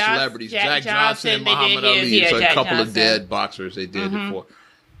dead celebrities. Jack Johnson, Muhammad Ali. So a couple of dead boxers they did it for.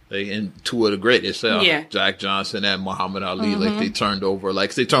 And two of the greatest, Jack Johnson and Muhammad Ali, like they turned over,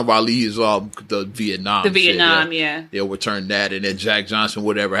 like they turned over Ali's the Vietnam. The Vietnam, shit, they overturned that, and then Jack Johnson,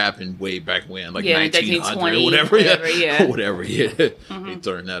 whatever happened way back when, like 1900 or whatever, whatever, they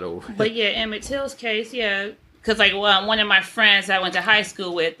turned that over. But Emmett Till's case, because like one of my friends I went to high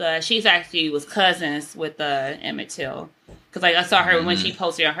school with, she's actually was cousins with Emmett Till, because like I saw her when she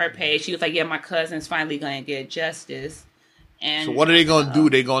posted on her page, she was like, my cousin's finally gonna get justice. And so what are they going to do?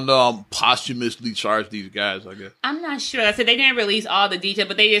 They're going to posthumously charge these guys, I guess. I'm not sure. I said they didn't release all the detail,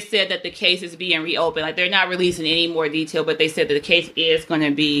 but they just said that the case is being reopened. Like, they're not releasing any more detail, but they said that the case is going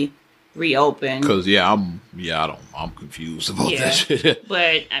to be reopened. Because I'm confused about that shit.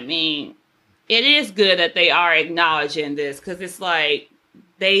 But I mean, it is good that they are acknowledging this, because it's like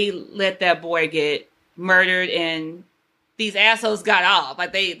they let that boy get murdered and these assholes got off.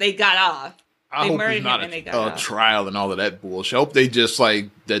 Like they got off. I hope it's not a trial and all of that bullshit. I hope they just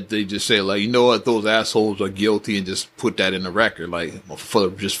they just say, like, you know what, those assholes are guilty, and just put that in the record, like, for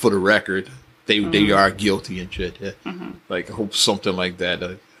the record, they are guilty and shit. Yeah. Like, I hope something like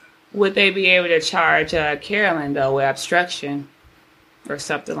that. Would they be able to charge Carolyn though with obstruction or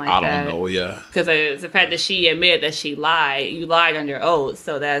something like that? I don't know. Yeah, because the fact that she admitted that she lied, you lied under oath,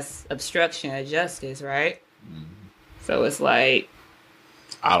 so that's obstruction of justice, right? So it's like,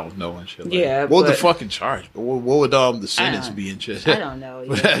 I don't know and shit. Yeah. What would the fucking charge? What would the sentence be and shit? I don't know.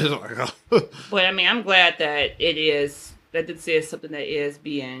 Yeah. But I mean, I'm glad that this is something that is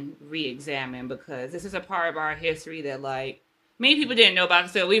being re-examined, because this is a part of our history that, like, many people didn't know about.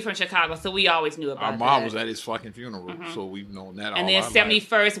 So we're from Chicago, so we always knew about it. Our mom was at his fucking funeral, so we've known that all and then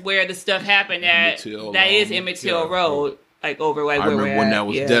 71st, where the stuff happened at, is Emmett Till Road. Like, over like I remember when that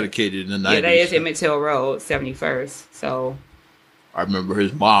was dedicated in the 90s. Yeah, that is Emmett Till Road, 71st. So I remember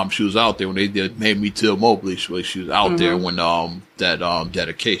his mom, she was out there when they did Made Me Till Mobley. She was out there when that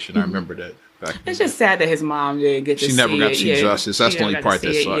dedication. I remember that. It's just sad that his mom didn't get to see it. She never got to see justice. That's the only part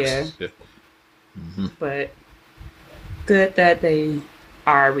that sucks. Yeah. But good that they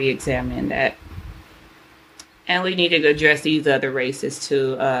are re-examining that. And we need to address these other races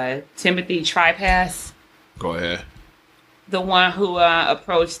too. Timothy Tripass. Go ahead. The one who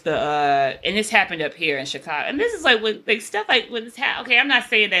approached and this happened up here in Chicago. And this is like when stuff like when it's okay, I'm not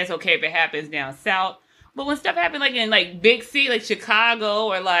saying that it's okay if it happens down south, but when stuff happens like in like big city like Chicago,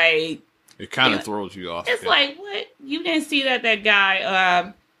 or like, it kind of throws you off. It's like, what? You didn't see that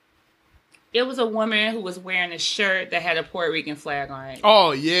guy? It was a woman who was wearing a shirt that had a Puerto Rican flag on it.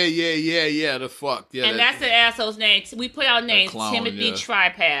 Oh, yeah. The fuck. Yeah, and that's the asshole's name. We put out names. Clown, Timothy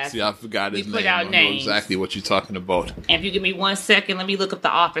Tripass. See, I forgot his name. We put out names. I know exactly what you're talking about. And if you give me 1 second, let me look up the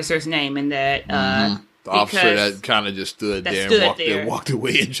officer's name in that. The officer that kind of just stood there and walked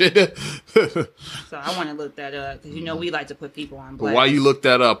away and shit. So I want to look that up, because we like to put people on blast. But while you look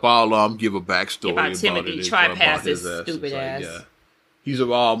that up, I'll give a backstory about Timothy Tripass's stupid ass. Yeah. He's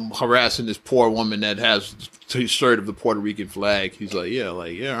harassing this poor woman that has the shirt of the Puerto Rican flag. He's like,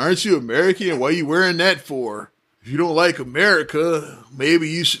 aren't you American? What are you wearing that for? If you don't like America, maybe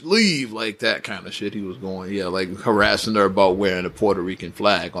you should leave. Like that kind of shit he was going. Yeah, like harassing her about wearing a Puerto Rican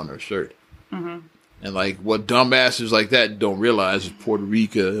flag on her shirt. And like what dumbasses like that don't realize is Puerto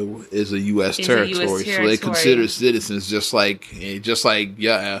Rico is a U.S. territory, so they consider citizens just like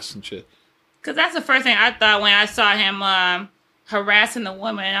your ass and shit. Because that's the first thing I thought when I saw him harassing the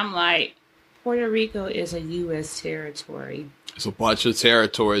woman. I'm like, Puerto Rico is a U.S. territory. It's a bunch of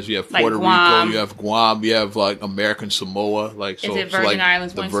territories. You have Puerto Rico, you have Guam, you have like American Samoa, like is it Virgin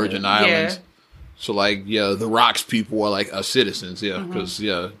Islands? The Virgin Islands. Yeah. So like the Rocks people are like citizens, because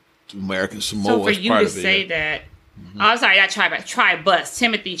American Samoa. So for you to say that, I'm sorry, not Tribus.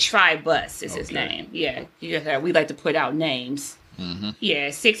 Timothy Tribus is his name. Yeah, we like to put out names.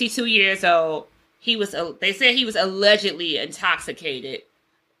 Yeah, 62 years old. They said he was allegedly intoxicated.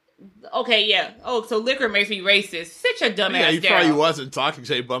 Okay, yeah. Oh, so liquor makes me racist. Such a dumbass. Yeah, he probably was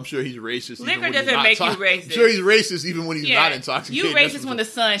intoxicated, but I'm sure he's racist. Liquor doesn't make you racist. I'm sure he's racist even when he's not intoxicated. You racist when the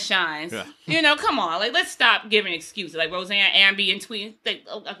sun shines. Yeah. Come on. Like, let's stop giving excuses. Like Roseanne Amby and Tweet. Like,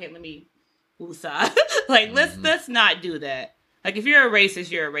 okay, let me woosah. Like, let's not do that. Like, if you're a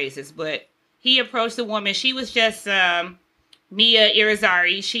racist, you're a racist. But he approached the woman. She was just Mia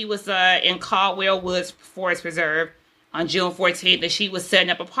Irizarry. She was in Caldwell Woods Forest Preserve on June 14th, and she was setting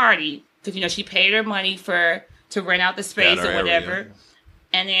up a party because she paid her money to rent out the space or whatever. Area.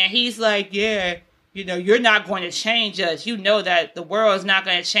 And then he's like, you're not going to change us. You know that the world is not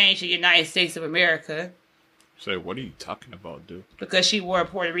going to change the United States of America. So what are you talking about, dude? Because she wore a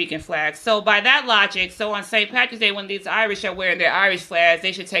Puerto Rican flag. So by that logic, on St. Patrick's Day, when these Irish are wearing their Irish flags,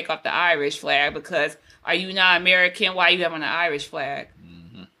 they should take off the Irish flag, because are you not American? Why are you having an Irish flag?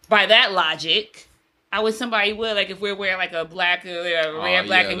 By that logic, I wish somebody would, like, if we're wearing like a black, red,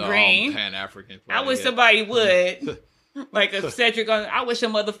 black, and green. Pan-African flag. I wish somebody would. Like a Cedric, I wish a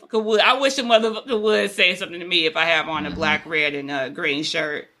motherfucker would. I wish a motherfucker would say something to me if I have on a black, red, and green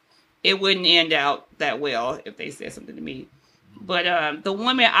shirt. It wouldn't end out that well if they said something to me. But the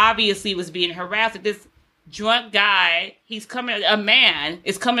woman obviously was being harassed. This drunk guy, a man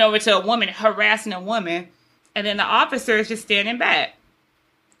is coming over to a woman, harassing a woman. And then the officer is just standing back.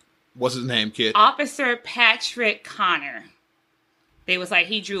 What's his name, kid? Officer Patrick Connor. They was like,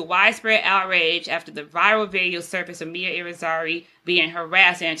 he drew widespread outrage after the viral video surfaced of Mia Irizarry being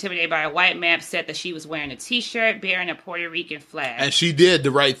harassed and intimidated by a white man, upset that she was wearing a t-shirt bearing a Puerto Rican flag. And she did the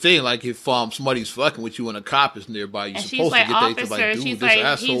right thing. Like, if somebody's fucking with you and a cop is nearby, you're supposed to get there to, like, dude, this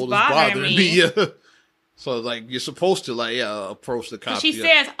asshole is bothering me. So, like, you're supposed to, like, approach the cop. So she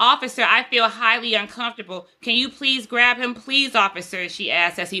says, officer, I feel highly uncomfortable. Can you please grab him, please, officer? She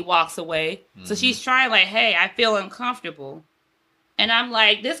asks as he walks away. Mm-hmm. So she's trying, like, hey, I feel uncomfortable. And I'm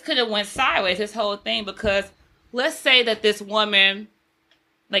like, this could have went sideways, this whole thing, because let's say that this woman,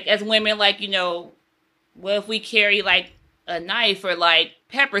 like, as women, like, you know, what if we carry, like, a knife or, like,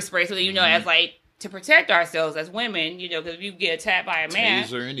 pepper spray, so that, you know, as, like, to protect ourselves as women, you know, because if you get attacked by a man,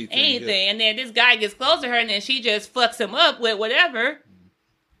 Taser, anything, yeah. And then this guy gets close to her, and then she just fucks him up with whatever.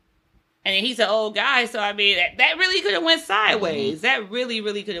 And then he's an old guy, so, I mean, that really could have went sideways. Mm-hmm. That really,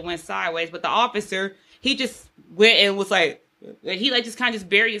 really could have went sideways. But the officer, he just went and was like, he like just kind of just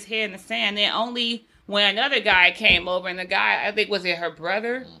buried his head in the sand. Then only when another guy came over, and the guy, I think, was it her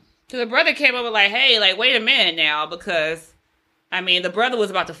brother? So the brother came over like, hey, like, wait a minute now, because, I mean, the brother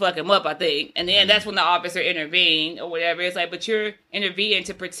was about to fuck him up, I think. And then that's when the officer intervened or whatever. It's like, but you're intervening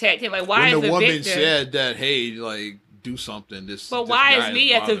to protect him. Like, why is the victim? When the woman said that, hey, like, do something. But why is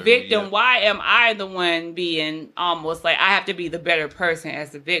me as a victim? Why am I the one being almost like I have to be the better person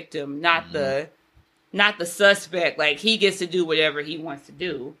as the victim, not the suspect? Like, he gets to do whatever he wants to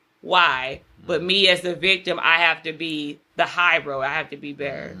do. Why? But me as the victim, I have to be the high road. I have to be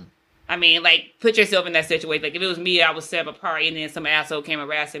better. I mean, like, put yourself in that situation. Like, if it was me, I was set up a party and then some asshole came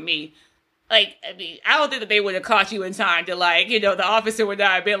harassing me. Like, I mean, I don't think that they would have caught you in time to, like, you know, the officer would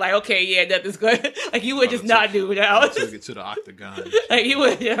not have been like, okay, yeah, nothing's good. Like, you would just not do that. Took it to the octagon. Like, you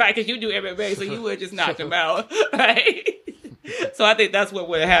would, right, because you do MMA, so you would just knock him out, right? So I think that's what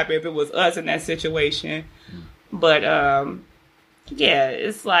would have happened if it was us in that situation. But, yeah,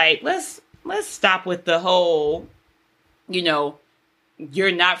 it's like, let's stop with the whole, you know,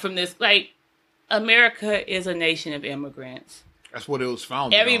 you're not from this. Like, America is a nation of immigrants. That's what it was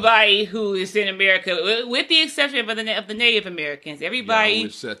founded Everybody who is in America, with the exception of the Native Americans, everybody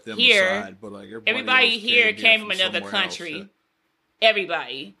set them here, aside, but like everybody here came from another country. Else, yeah.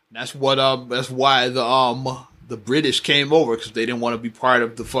 Everybody. That's what. That's why the British came over, because they didn't want to be part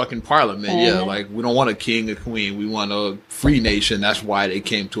of the fucking parliament. Mm-hmm. Yeah, like, we don't want a king or queen. We want a free nation. That's why they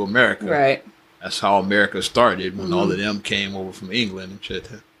came to America. Right. That's how America started, when all of them came over from England and shit.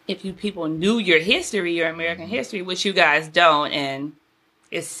 If you people knew your history, your American history, which you guys don't, and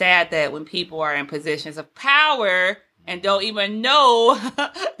it's sad that when people are in positions of power and don't even know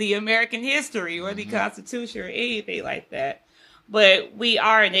the American history or the Constitution or anything like that. But we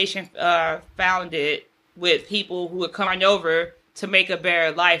are a nation founded with people who would come over to make a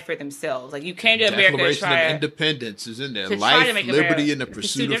better life for themselves. Like, you came to America to try of Independence is in there. Life, liberty, and the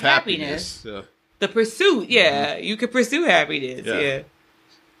pursuit of happiness. The pursuit, yeah. You can pursue happiness, yeah.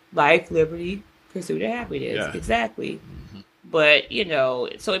 Life, liberty, pursuit of happiness. Yeah. Exactly. But, you know,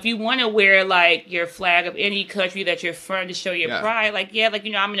 so if you want to wear, like, your flag of any country that you're from to show your pride, like, yeah, like,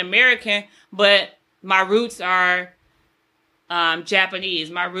 you know, I'm an American, but my roots are Japanese.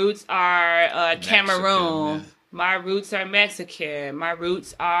 My roots are Cameroon. Yeah. My roots are Mexican. My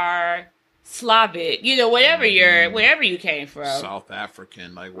roots are Slavic. You know, whatever wherever you came from. South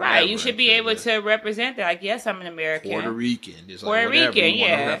African, like, whatever. Right, you should be able to represent that. Like, yes, I'm an American. Puerto Rican. Puerto Rican,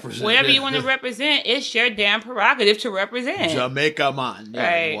 yeah. Whatever you want to represent, it's your damn prerogative to represent. Jamaica, man. Yeah,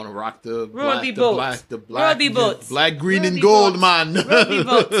 right. You want to rock the black, green, and gold, man. Rugby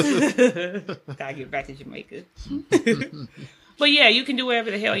boats. Gotta get back to Jamaica. But yeah, you can do whatever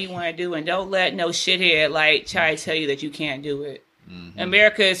the hell you want to do, and don't let no shithead, like, try to tell you that you can't do it.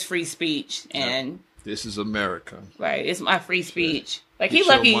 America is free speech, and this is America. Right, it's my free speech. Like, get he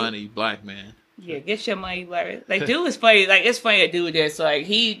lucky. Your money, black man. Yeah, get your money, black. Like, dude is funny. Like, it's funny to do this. Like,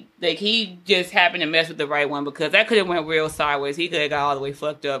 he just happened to mess with the right one, because that could have went real sideways. He could have got all the way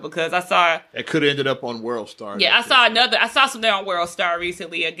fucked up, because I saw that could have ended up on World Star. Yeah, I saw something on World Star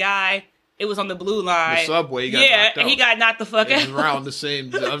recently. A guy. It was on the blue line. The subway. He got knocked out. He got knocked the fuck out. Around the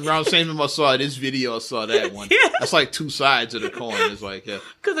same time I saw this video, I saw that one. That's like two sides of the coin. It's like, yeah.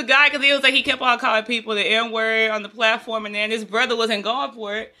 Because he was like, he kept on calling people the N-word on the platform, and then his brother wasn't going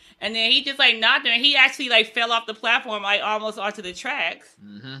for it. And then he just, like, knocked him, and he actually, like, fell off the platform, like, almost onto the tracks.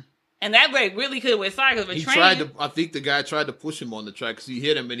 And that break really could have went side because of a train. I think the guy tried to push him on the track because he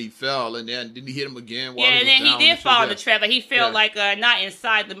hit him and he fell, and then didn't he hit him again? Yeah, and then he did fall on the track. Like he fell like not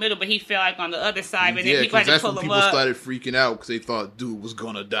inside the middle, but he fell like on the other side. And then people had to pull him up. People started freaking out because they thought dude was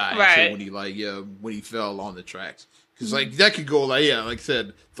gonna die. Right. So when he fell on the tracks. Because like that could go like I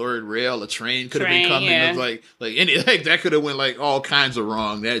said, third rail, a train could have been coming. Yeah. Like that could have went like all kinds of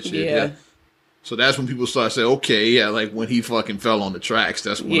wrong. That shit. Yeah. So that's when people started saying, okay, like when he fucking fell on the tracks,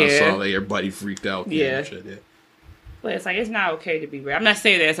 that's when I saw like everybody freaked out. Yeah. But it's like, it's not okay to be real. I'm not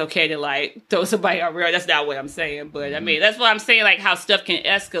saying that it's okay to like throw somebody on real. That's not what I'm saying. But I mean, that's what I'm saying, like how stuff can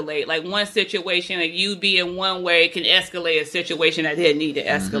escalate. Like one situation that you be in one way can escalate a situation that didn't need to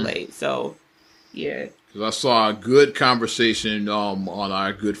escalate. So, yeah. Because I saw a good conversation on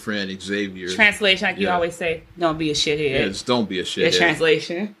our good friend Xavier. Translation, like you always say, don't be a shithead. Yes, don't be a shithead. It's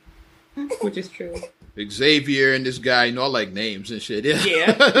translation. Which is true. Xavier and this guy, I like names and shit.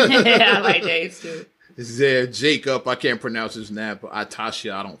 Yeah. I like names too. Is there Jacob? I can't pronounce his name, but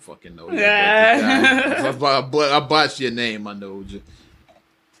Atasha, I don't fucking know. I botched your name, I know.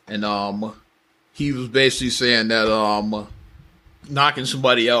 And he was basically saying that knocking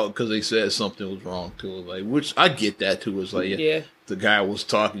somebody out because they said something was wrong to her, like, which I get that too. It's like the guy was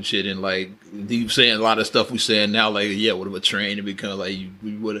talking shit and like he was saying a lot of stuff we saying now, like would have a train and become like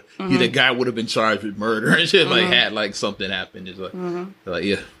we would have the guy would have been charged with murder and shit, like had like something happened. It's like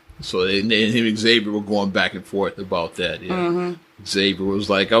so him and Xavier were going back and forth about that. Xavier was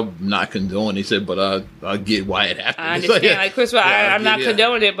like, I'm not condoning. He said, but I get why it happened. I understand. Like Chris, I'm not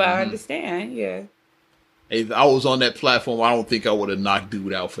condoning it, but I understand. Yeah. If I was on that platform, I don't think I would have knocked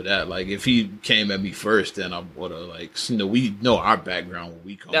dude out for that. Like, if he came at me first, then I would have, like, we know our background when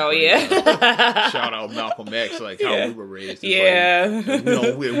we come from. Shout out Malcolm X, like, how we were raised.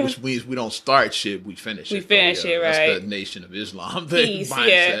 Which means we don't start shit, we finish it. We finish it, right. That's the Nation of Islam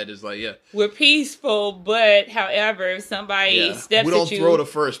mindset. Is like, we're peaceful, but, however, if somebody steps at you. We don't throw the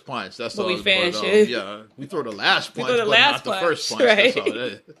first punch. That's all. We finish it. We throw the last punch, but not the first punch. Right. That's all that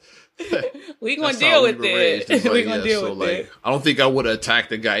is. We gonna deal with it. We gonna deal with it. I don't think I would have attacked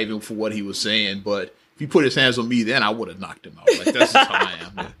the guy even for what he was saying, but if he put his hands on me, then I would have knocked him out. Like that's just how I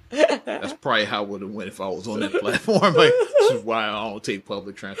am. Man. That's probably how I would have went if I was on that platform. Like this is why I don't take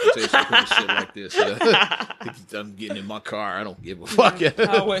public transportation because of shit like this. I'm getting in my car. I don't give a fuck.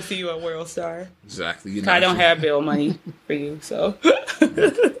 I want to see you at World Star. Exactly. I don't have bill money for you, so.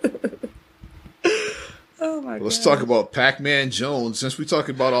 Oh my God. Let's talk about Pac-Man Jones since we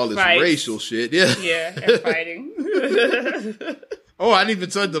talking about all this racial shit. Yeah, and fighting. Oh, I didn't even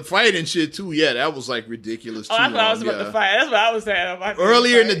touch the fighting shit too. Yeah, that was like ridiculous too. I thought I was about to fight. That's what I was saying.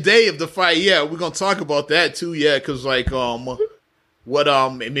 Earlier in the day of the fight, we're gonna talk about that too. Yeah, because like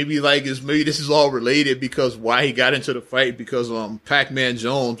maybe this is all related because why he got into the fight because Pac-Man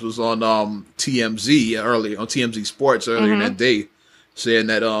Jones was on TMZ Sports earlier in that day. Saying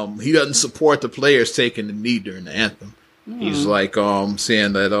that he doesn't support the players taking the knee during the anthem. He's like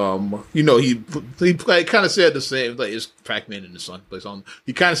saying that he kind of said the same, like it's Pac-Man in the Sun place on.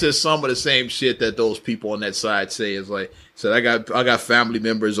 He kind of says some of the same shit that those people on that side say. Is like said I got family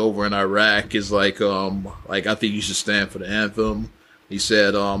members over in Iraq. Is like I think you should stand for the anthem. He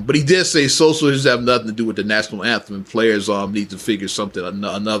said, but he did say social issues have nothing to do with the national anthem, and players need to figure something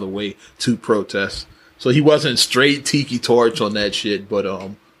another way to protest. So he wasn't straight tiki torch on that shit, but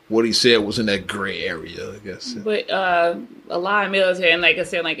what he said was in that gray area, I guess. But a lot of military, and like I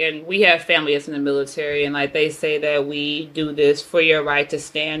said, and we have families in the military, and like they say that we do this for your right to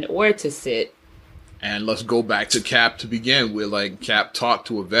stand or to sit. And let's go back to Cap to begin with. Like Cap talked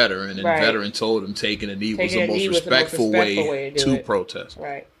to a veteran, and the veteran told him taking a knee was the most respectful way to protest.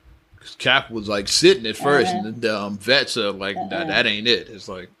 Right. Cap was like sitting at first, and the vets are like, that ain't it. It's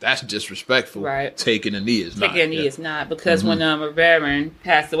like that's disrespectful. Right. Taking a knee is not. Taking a knee is not because when a veteran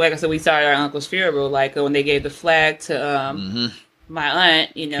passed away, so we started our uncle's funeral. Like when they gave the flag to my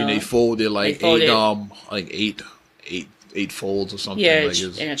aunt, and they folded like eight folds or something. Yeah,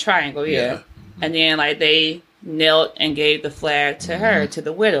 in a triangle. Yeah, and then like they knelt and gave the flag to her, to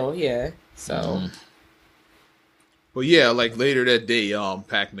the widow. Yeah, so. But yeah, like later that day,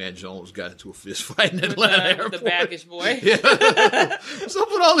 Pac-Man Jones got into a fist fight in Atlanta airport. The baggage boy. Yeah. What's up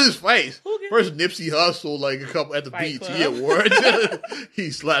with all his fights? First Nipsey Hussle, like a couple at the beach. Yeah, word.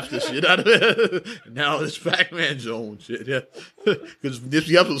 He slaps the shit out of it. And now it's Pac-Man Jones shit. Yeah, because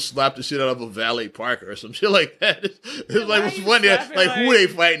Nipsey Hussle slapped the shit out of a valet Parker or some shit like that. It's like what's funny? Like who they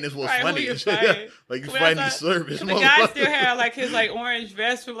fighting is what's funny. Yeah. Like you fighting the service. The guy still had like his like orange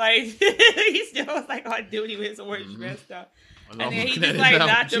vest for like he still was like on duty with his orange vest on. And then he just like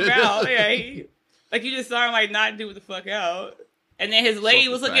knocked him out. Yeah, like you just saw him like not do the fuck out. And then his lady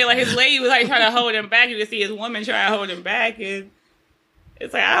was looking like his lady was like trying to hold him back. You could see his woman trying to hold him back, and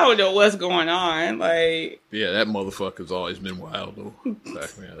it's like I don't know what's going on. Like, yeah, that motherfucker's always been wild though.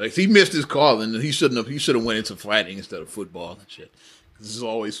 Like he missed his call, and he should have went into fighting instead of football and shit. There's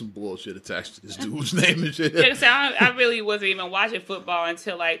always some bullshit attached to this dude's name and shit. Yeah, so I really wasn't even watching football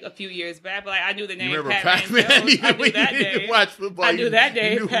until like a few years back, but like I knew the name. You remember Pac-Man? I knew that day. Watch football. I knew that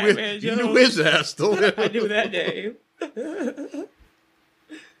day. Pac-Man You knew his ass though. I knew that day.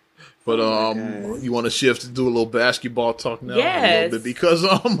 But you want to shift to do a little basketball talk now? Yes. A little bit because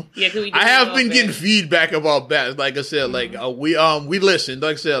I have been getting feedback about that. Like I said, like we listened.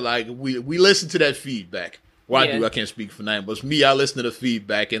 Like I said, like we listened to that feedback. Well, I can't speak for nine, but it's me. I listen to the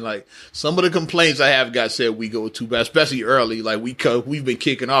feedback, and like some of the complaints I have got said we go too bad, especially early. Like we've been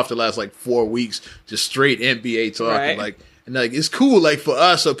kicking off the last like 4 weeks, just straight NBA talking. Right. Like, and like it's cool, like for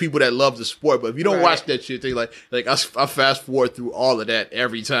us or people that love the sport. But if you don't watch that shit, they like I fast forward through all of that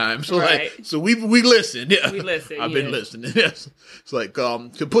every time. So we listen. Yeah, we listen. I've been listening. Yes, it's like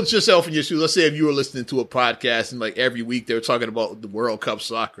to put yourself in your shoes. Let's say if you were listening to a podcast and like every week they were talking about the World Cup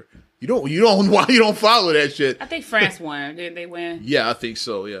soccer. You don't follow that shit. I think France won. Didn't they win? Yeah, I think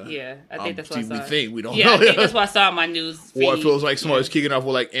so. Yeah. Yeah, I think that's what I saw. We don't know. Yeah, I think that's what I saw on my news feed. Or if it was like somebody's kicking off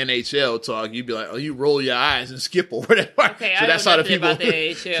with like NHL talk, you'd be like, oh, you roll your eyes and skip over that part. Okay, so that's how the people. About the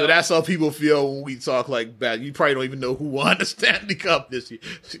NHL. So that's how people feel when we talk like bad. You probably don't even know who won the Stanley Cup this year.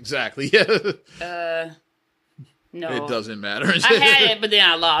 Exactly. Yeah. No, it doesn't matter. I had it, but then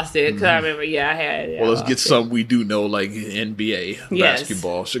I lost it because I remember. Yeah, I had it. Well, let's get something we do know, like NBA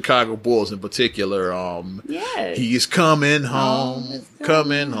basketball, Chicago Bulls in particular. He's coming home,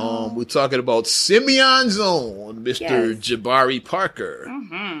 coming home. We're talking about Simeon's own Mr. Jabari Parker.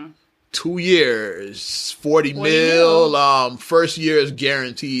 2 years, $40 mil. First year is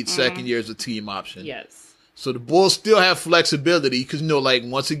guaranteed. Second year is a team option. Yes. So the Bulls still have flexibility because, like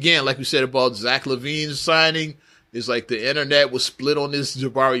once again, like we said about Zach LaVine's signing. It's like the internet was split on this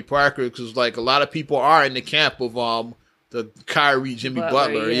Jabari Parker because like a lot of people are in the camp of the Kyrie Jimmy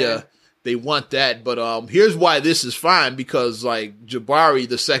Butler. Yeah. They want that. But here's why this is fine because like Jabari,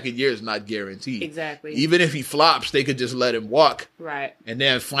 the second year is not guaranteed. Exactly. Even if he flops, they could just let him walk. Right. And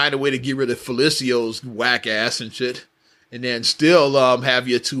then find a way to get rid of Felicio's whack ass and shit. And then still have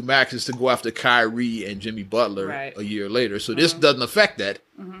your two maxes to go after Kyrie and Jimmy Butler a year later. So this doesn't affect that.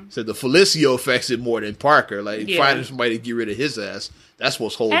 So the Felicio affects it more than Parker. Like finding somebody to get rid of his ass, that's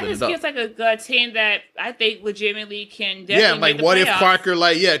what's holding it up. And this gives like a team that I think legitimately can definitely like make the what playoffs. if Parker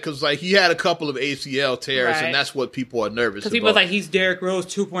because like he had a couple of ACL tears and that's what people are nervous about. Because people was like, he's Derrick Rose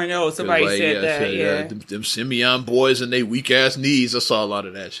 2.0. Somebody said that. Them Simeon boys and they weak ass knees. I saw a lot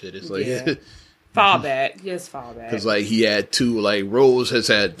of that shit. It's like... Fall back. Just fall back. Because, like, he had two, like, Rose has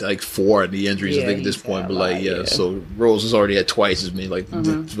had, like, 4 of the injuries, I think, at this point. But, like, so Rose has already had twice as many, like, but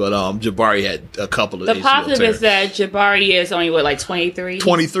Jabari had a couple of The positive is that Jabari is only, 23?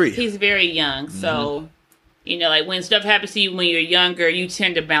 23. He's very young. So, like, when stuff happens to you when you're younger, you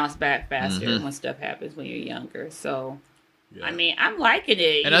tend to bounce back faster when stuff happens when you're younger. So, I mean, I'm liking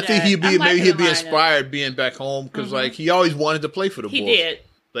it. And I think he'd be inspired being back home because, like, he always wanted to play for the Bulls. He did.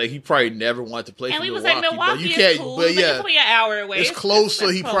 Like, he probably never wanted to play for Milwaukee. And we was like, Milwaukee is cool, but it's only an hour away. It's close, so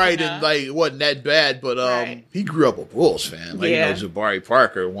he probably didn't, it wasn't that bad, but he grew up a Bulls fan. Like, Jabari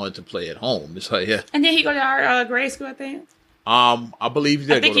Parker wanted to play at home. It's like, And then he go to our grade school, I think. I believe he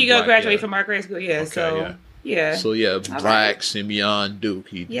did. I think he graduate from our grade school, So, Black, Simeon, Duke,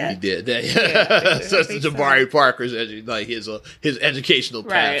 he did that. So that's Jabari Parker's, like, his educational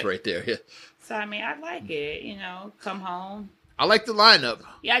path right there. Yeah. So, I mean, I like it, come home. I like the lineup.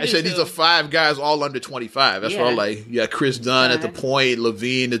 Yeah, I said these are 5 guys all under 25. That's what I like. You got Chris Dunn at the point,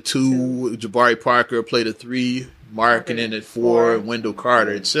 LaVine the 2, Jabari Parker played the 3, Markkanen at 4, and Wendell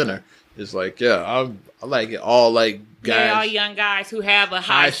Carter at center. It's like, I like it. All like guys. They're all young guys who have a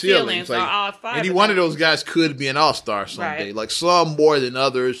high ceilings. Like, all 5 any one of those guys could be an all-star someday. Right. Like some more than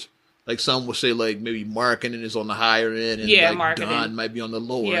others. Like some would say, like maybe Markkanen is on the higher end, and like Don might be on the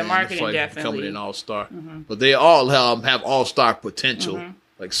lower end. Markkanen definitely becoming an all-star. But they all have all-star potential.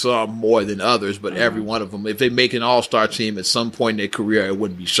 Like some more than others, but every one of them, if they make an all-star team at some point in their career, it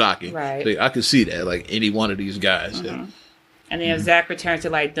wouldn't be shocking. Right. I could see that, like any one of these guys. And then if Zach returns to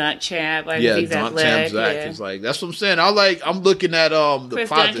like dunk champ, like he's dunk champ Zach is like that's what I'm saying. I'm looking at the Chris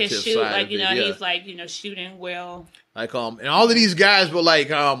positive Dunn can shoot, side like of it. he's like shooting well. Like and all of these guys were like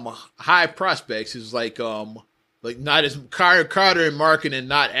high prospects. Is like like not as Carter and Markkanen,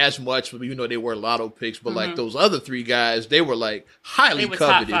 not as much, even though they were lotto picks. But like those other three guys, they were like highly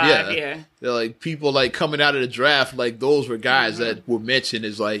coveted. Top 5, yeah. They're like people like coming out of the draft. Like those were guys that were mentioned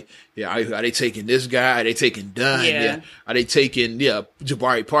as like, are they taking this guy? Are they taking Dunn? Yeah. Are they taking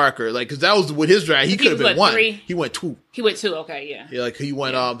Jabari Parker? Like because that was with his draft. He could have been 1. 3? He went 2. He went 2. Okay, yeah. Yeah, like he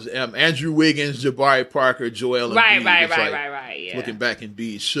went Andrew Wiggins, Jabari Parker, Joel Embiid. Right. Yeah. Looking back,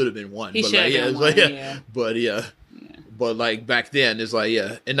 Embiid should have been 1. He should have been 1. Yeah. But like back then, it's like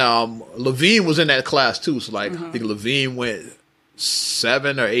and Levine was in that class too. So like I think Levine went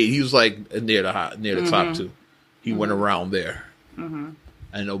 7 or 8. He was like near the top 2. He went around there.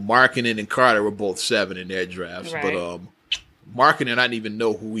 I know Markkanen and Carter were both 7 in their drafts, but Markkanen, I didn't even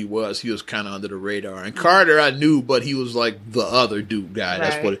know who he was. He was kind of under the radar. And Carter, I knew, but he was like the other Duke guy.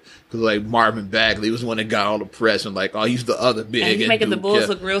 That's what, because like Marvin Bagley was the one that got all the press and like, oh, he's the other big. And he's making the Bulls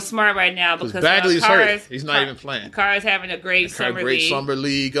look real smart right now because Bagley's hurt. He's not even playing. Carter's having a great summer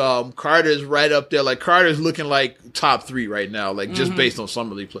league. Carter's right up there. Like Carter's looking like top 3 right now, like just based on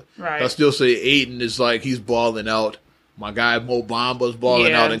summer league play. Right. I still say Ayton is like he's balling out. My guy Mo Bamba's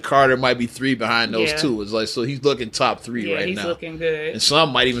balling out, and Carter might be 3 behind those 2. It's like so he's looking top 3 right now. He's looking good. And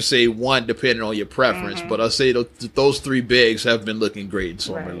some might even say 1, depending on your preference. But I say those 3 bigs have been looking great in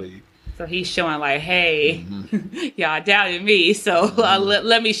summer league. So he's showing like, hey, y'all doubted me, so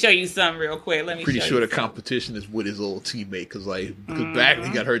let me show you something real quick. Pretty sure the competition is with his old teammate because Bagley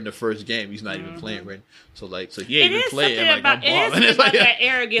got hurt in the first game. He's not even playing right now. So he ain't even playing. It is something about that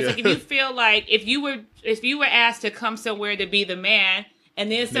arrogance. Like if you feel like if you were asked to come somewhere to be the man,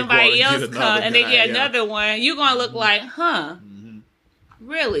 and then somebody else comes and they get another one, you're gonna look like,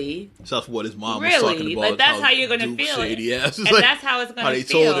 really? That's what his mom was talking about. Like that's how you're gonna feel it. And that's how it's gonna feel. How they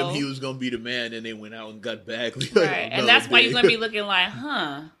told him he was gonna be the man, and they went out and got Bagley. Right, and that's why you're gonna be looking like,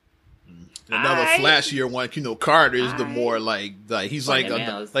 Another flashier one, Carter is the more like he's like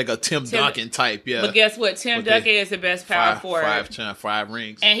a Tim Duncan type, But guess what? Tim Duncan is the best power forward. 5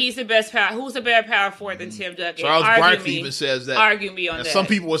 rings. And he's the best power. Who's a better power forward than Tim Duncan? Charles Barkley even says that. Argue me on that. Some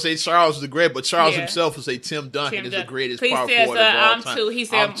people will say Charles is the great, but Charles himself will say Tim Duncan is the greatest power forward of all time. 2. He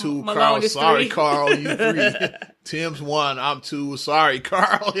said I'm 2. Malone Carl, is 3. sorry, Carl, you 3. Tim's 1. I'm 2. Sorry,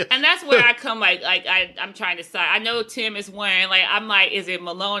 Carl. And that's where I come I'm trying to decide. I know Tim is 1. Like I'm like, is it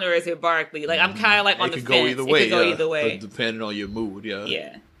Malone or is it Barkley? Like I'm kind of like on the fence. It could go either way. Depending on your mood,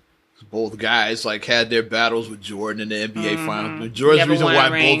 Yeah. Both guys had their battles with Jordan in the NBA Finals. Jordan's the reason why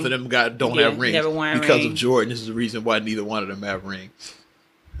both of them don't have rings because of Jordan. This is the reason why neither one of them have rings.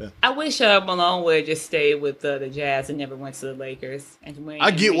 I wish Malone would just stay with the Jazz and never went to the Lakers.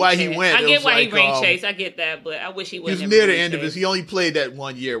 I get why he went. I get why he ring chased. I get that, but I wish he would. He was near the end of his. He only played that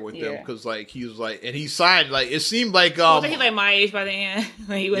 1 year with them because he was and he signed it seemed like wasn't he like my age by the end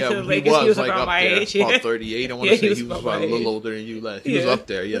when he went to the Lakers? He was about my age. About 38. I want to say he was about a little older than you. He was up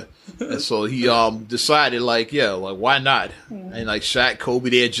there, And so he decided why not? And Shaq,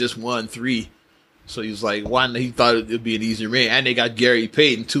 Kobe, they had just won 3. So he was like, why? He thought it would be an easier ring. And they got Gary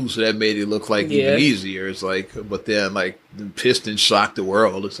Payton, too, so that made it look like even easier. It's but then, the Pistons shocked the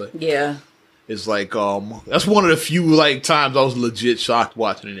world. It's it's that's one of the few, times I was legit shocked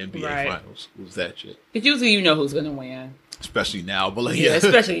watching an NBA Finals. It was that shit. Because usually you know who's going to win. Especially now. But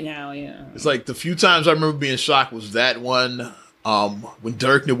especially now, It's the few times I remember being shocked was that one, when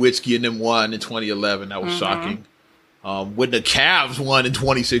Dirk Nowitzki and them won in 2011. That was shocking. When the Cavs won in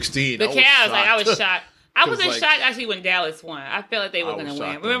 2016, I was shocked. I wasn't shocked actually when Dallas won. I felt like they were going to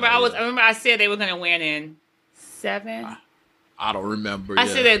win. Remember, I said they were going to win in 7. I don't remember. I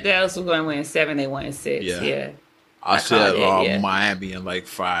said that Dallas was going to win in 7. They won in 6. Yeah. I said Miami in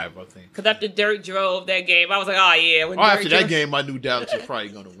 5, I think. Because after Dirk drove that game, I was like, oh, yeah. After that game, I knew Dallas was probably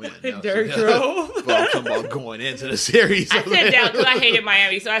going to win. Dirk drove. But I'm talking about going into the series. I said Dallas because I hated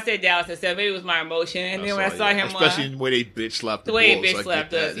Miami, so I said Dallas instead. Maybe it was my emotion. And then when I saw him especially the way they bitch slapped the way Bulls. They bitch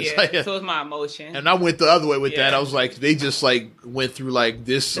slapped us, So it was my emotion. And I went the other way with that. I was like, they just went through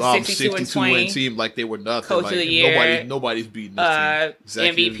this 62-win team like they were nothing. Coach of the year. Nobody's beating this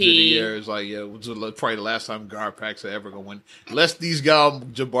team. MVP. Of the year. It was probably the last time Garpax are ever going to win. Unless these guys,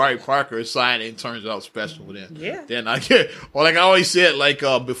 Jabari Parker, is signed and turns out special with him. Yeah. Then I always said,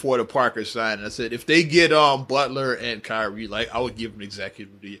 before the Parker signed, I said, if they get Butler and Kyrie, I would give them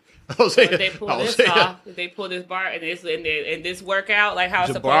executive of the year. If they pull this off, if they pull this bar and this workout, how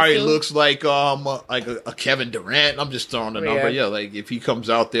it's supposed to. Jabari looks like a Kevin Durant. I'm just throwing a number. Yeah, if he comes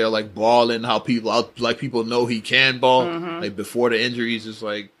out there balling, how people know he can ball. Before the injuries, it's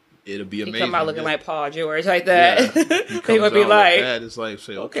it'll be amazing. He come out looking like Paul George like that. They would be like that. It's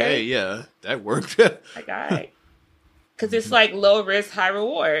okay, yeah, that worked. All right. Because it's low risk, high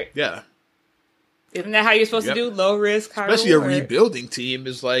reward. Yeah. Isn't that how you're supposed to do? Low risk, high Especially reward. a rebuilding team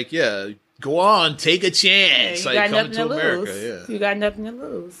is like, go on, take a chance. Yeah, like coming to America. Yeah. You got nothing to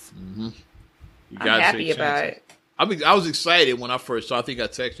lose. Mm-hmm. I'm happy about it. I was excited when I first saw. I think I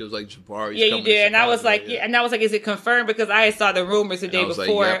texted you. I was like, Jabari. Yeah, you did, and I was like, and I was like, is it confirmed? Because I saw the rumors the day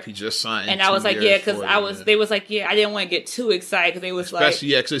before. Like, he just signed. And I was like, because they was like, I didn't want to get too excited because they was especially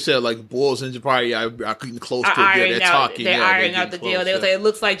because they said like Bulls and Jabari are getting close to a deal. They're talking. They're ironing out the deal. They was like, it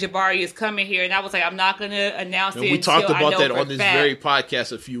looks like Jabari is coming here, and I was like, I'm not going to announce it. We talked about that on this very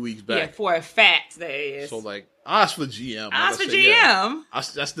podcast a few weeks back. Yeah, for a fact that it is. So like. Oz for GM. Oz for GM. Yeah.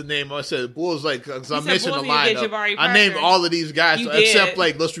 That's the name I said. Bulls, like, because I mentioned Bulls the lineup. I named all of these guys except,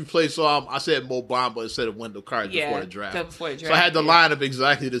 like, let's replace, I said Mo Bamba instead of Wendell Carter before the draft. So I had the lineup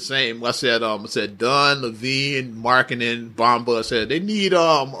exactly the same. I said Dunn, Levine, Markkanen, Bamba. I said they need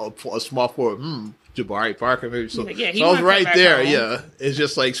a small forward. Jabari Parker, maybe. So I was right there. Home. Yeah, it's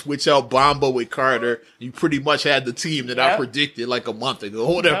just like switch out Bamba with Carter. You pretty much had the team that I predicted like a month ago.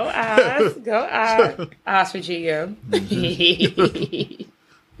 Whatever. Go Oz. Oz for GM.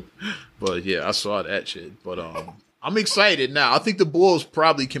 But yeah, I saw that shit. But I'm excited now. I think the Bulls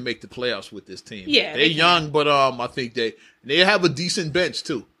probably can make the playoffs with this team. Yeah, they're young, but I think they have a decent bench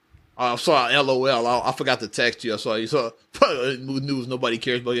too. I saw LOL. I forgot to text you. You saw news nobody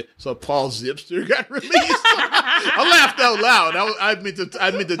cares about. You saw Paul Zipser got released. I laughed out loud. I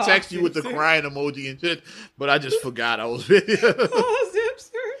meant to text you with the crying emoji and shit, but I just forgot I was. Paul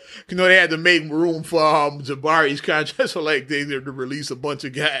Zipser. You know, they had to make room for Jabari's contract, so like they had to release a bunch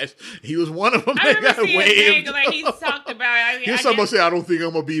of guys. He was one of them that got waived. Like he talked about it. He was someone say, "I don't think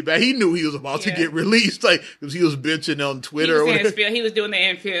I'm gonna be back." He knew he was about to get released, like because he was benching on Twitter. He was doing the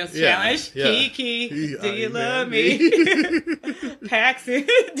infield challenge. Yeah. Kiki, do you love me? Paxson,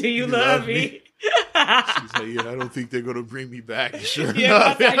 do you love me? She's like, I don't think they're gonna bring me back. Sure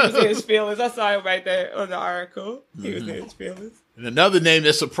I thought he was in his feelings. I saw him right there on the article. He was in his feelings. And another name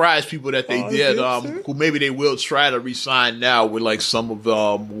that surprised people that they did, who maybe they will try to re-sign now with like some of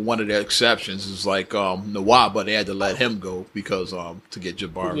one of their exceptions is like Nawaba. They had to let him go because to get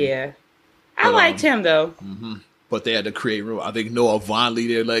Jabari. Yeah, I liked him though. Mm-hmm. But they had to create room. I think Noah Vonleh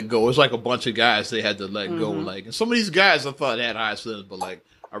they let go. It's like a bunch of guys they had to let go. Like, and some of these guys I thought had high ceilings, but like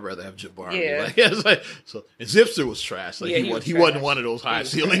I'd rather have Jabari. Yeah. Like, it's like, so and Zipser was trash. Like he wasn't one of those high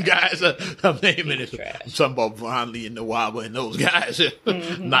ceiling guys. I'm naming it. I'm talking about Vonleh and Nawaba and those guys.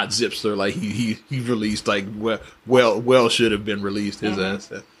 Not Zipser. Like he released like well should have been released his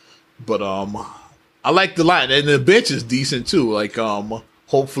ass. But I like the line and the bench is decent too. Like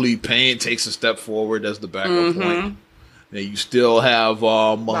hopefully Payne takes a step forward as the backup point. And you still have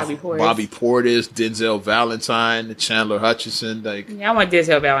Bobby Portis, Denzel Valentine, Chandler Hutchison. Like, I want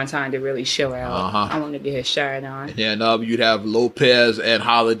Denzel Valentine to really show out. I want to get his shine on. And you'd have Lopez and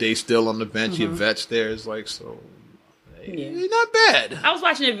Holiday still on the bench. Your vets there is like so. Not bad. I was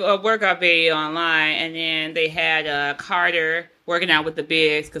watching a workout video online, and then they had Carter working out with the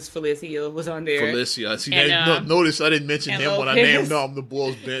bigs because Felicio was on there. Felicio. See, notice I didn't mention him when I named the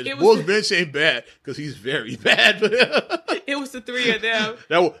Bulls bench. Bulls bench ain't bad because he's very bad. It was the three of them.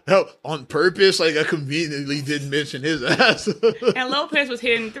 That on purpose, like I conveniently didn't mention his ass. And Lopez was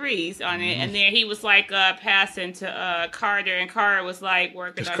hitting threes on it, and then he was like passing to Carter, and Carter was like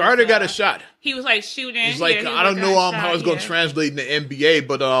working on Carter got a shot. He was like shooting. He's like, I don't know how it's going to translate in the NBA,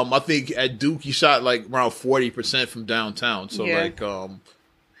 but I think at Duke he shot like around 40% from downtown. So like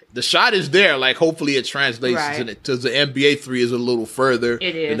the shot is there. Like hopefully it translates to the NBA three is a little further.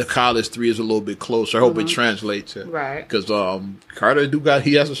 It is. And the college three is a little bit closer. I hope it translates. Right. Because Carter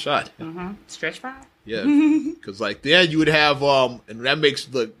he has a shot. Stretch five. Yeah. Because like then you would have and that makes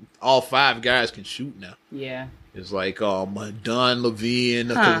all five guys can shoot now. Yeah. It's like Dunn, Levine.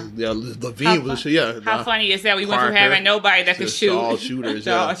 Levine was How funny is that? We went from having nobody that could shoot, all shooters,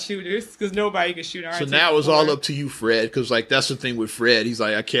 all shooters, because nobody could shoot. So now it's all up to you, Fred. Because like that's the thing with Fred. He's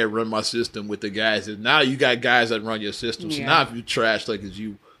like, I can't run my system with the guys. And now you got guys that run your system. So now if you trash, like it's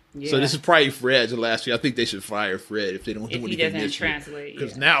you. Yeah. So this is probably Fred's last year. I think they should fire Fred if they don't do anything. If he doesn't translate,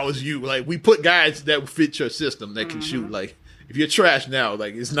 because now it's you. Like we put guys that fit your system that can shoot. Like. If you're trash now,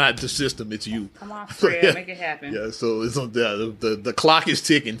 like it's not the system, it's you. Come on, Fred, make it happen. Yeah, so it's on the clock is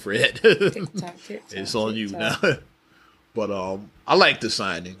ticking, Fred. It's on you now. But I like the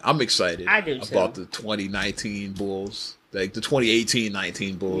signing. I'm excited. I do too. About the 2019 Bulls, like the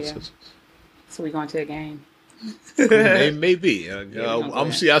 2018-19 Bulls. Yeah. So we going to a game? Maybe. I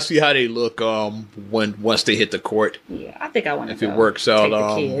see how they look once they hit the court. Yeah, I think I want to. If it works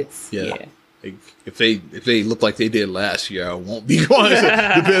out, take the kids. Yeah. Like, if they look like they did last year, I won't be going.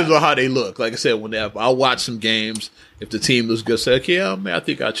 Depends on how they look. Like I said, I'll watch some games. If the team looks good, say, okay, I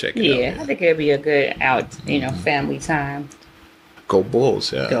think I'll check it out. Yeah, I think it'll be a good family time. Go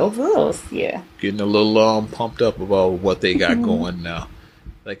Bulls, yeah. Go Bulls, yeah. Getting a little pumped up about what they got going now.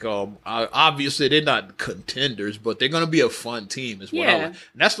 Like, obviously they're not contenders, but they're going to be a fun team. Is what and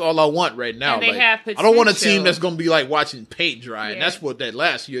that's all I want right now. And they have potential. I don't want a team that's going to be like watching paint dry, and that's what that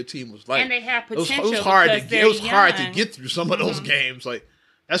last year team was like. And they have potential. It was hard to get through some of those games. Like,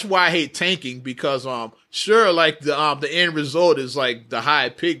 that's why I hate tanking, because sure, like the end result is like the high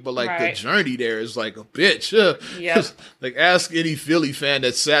pick, but like the journey there is like a bitch. Yeah. Like, ask any Philly fan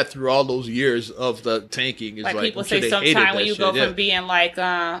that sat through all those years of the tanking. Is like people say sometimes when you go from being like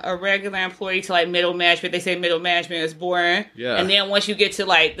a regular employee to like middle management, they say middle management is boring. Yeah. And then once you get to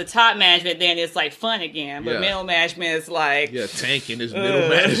like the top management, then it's like fun again. But middle management is like tanking is middle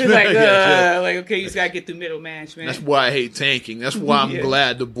management. It's like okay, you just gotta get through middle management. That's why I hate tanking. That's why I'm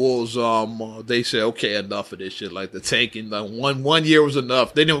glad the Bulls they said, okay, enough of this shit. Like, the tanking, like one year was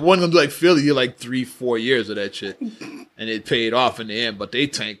enough. They didn't want them to like Philly, you like 3-4 years of that shit, and it paid off in the end. But they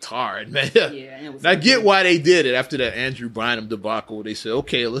tanked hard, man. Yeah, I get why they did it after that Andrew Bynum debacle. They said,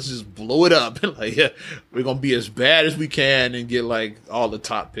 okay, let's just blow it up. Like, we're gonna be as bad as we can and get like all the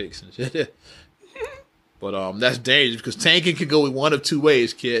top picks and shit. But that's dangerous, because tanking can go one of two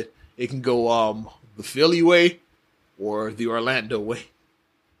ways, kid. It can go the Philly way or the Orlando way.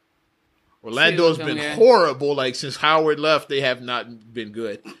 Orlando's been horrible. Like, since Howard left, they have not been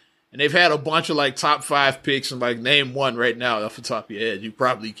good. And they've had a bunch of like top 5 picks, and like, name one right now off the top of your head. You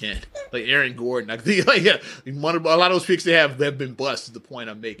probably can't. Like Aaron Gordon. I think a lot of those picks they've been bust, is the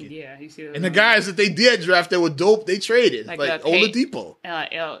point I'm making. Yeah, you see. And the guys that they did draft that were dope, they traded. Like Oladipo.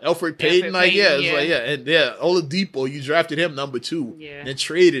 Elfrid Payton, and Oladipo, you drafted him number 2. Yeah. And then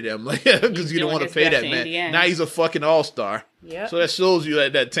traded him. Like, because you don't want to pay that man. Now he's a fucking all-star. Yep. So that shows you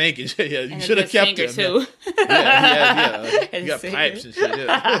that tanking. You should have kept him. Too. He got pipes and shit.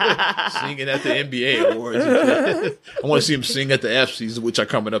 Singing at the NBA awards. I want to see him sing at the ESPYs, which are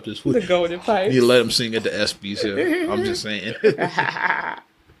coming up this week. The Golden Pipes. You let him sing at the ESPYs. Yeah. I'm just saying.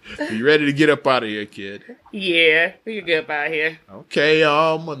 You ready to get up out of here, kid? Yeah, we can get up out of here. Okay,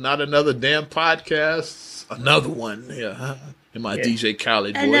 not another damn podcast. Another one. Yeah. In my DJ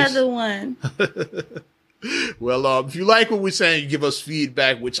Khaled voice. Another one. Well, if you like what we're saying, you give us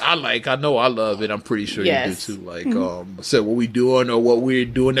feedback, which I like. I know I love it. I'm pretty sure you do too. Like, said what we doing or what we're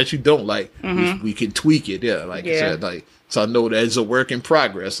doing that you don't like, we can tweak it. Yeah, like I said, like, so I know that it's a work in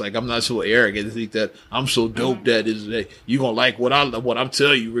progress. Like, I'm not so arrogant to think that I'm so dope that you gonna like what I'm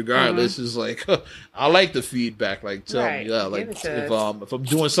telling you regardless. It's like, I like the feedback. Like, tell me, like, if I'm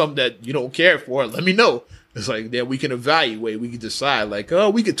doing something that you don't care for, let me know. It's like, then we can evaluate. We can decide. Like,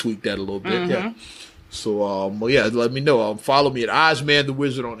 we could tweak that a little bit. Yeah. So, let me know. Follow me at Ozman the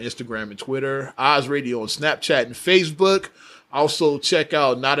Wizard on Instagram and Twitter, Oz Radio on Snapchat and Facebook. Also, check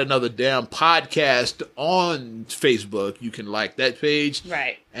out Not Another Damn Podcast on Facebook. You can like that page.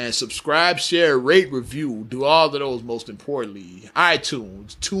 Right. And subscribe, share, rate, review. Do all of those, most importantly.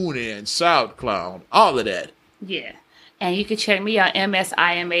 iTunes, TuneIn, SoundCloud, all of that. Yeah. And you can check me out,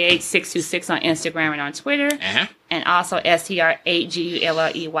 MSIMAH626 on Instagram and on Twitter. And also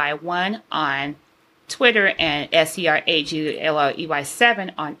STR8GULLEY1 on Twitter, and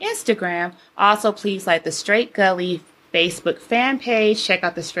STR8GULLEY7 on Instagram. Also, please like the Straight Gully Facebook fan page. Check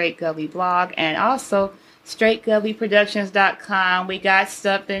out the Straight Gully blog, and also StraightGullyProductions.com. We got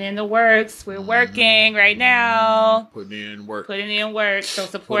something in the works. We're working right now. Putting in work. So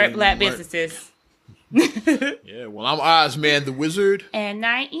support Black businesses. Yeah, well, I'm Ozman the Wizard. And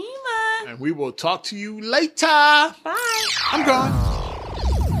Naima. And we will talk to you later. Bye. I'm gone.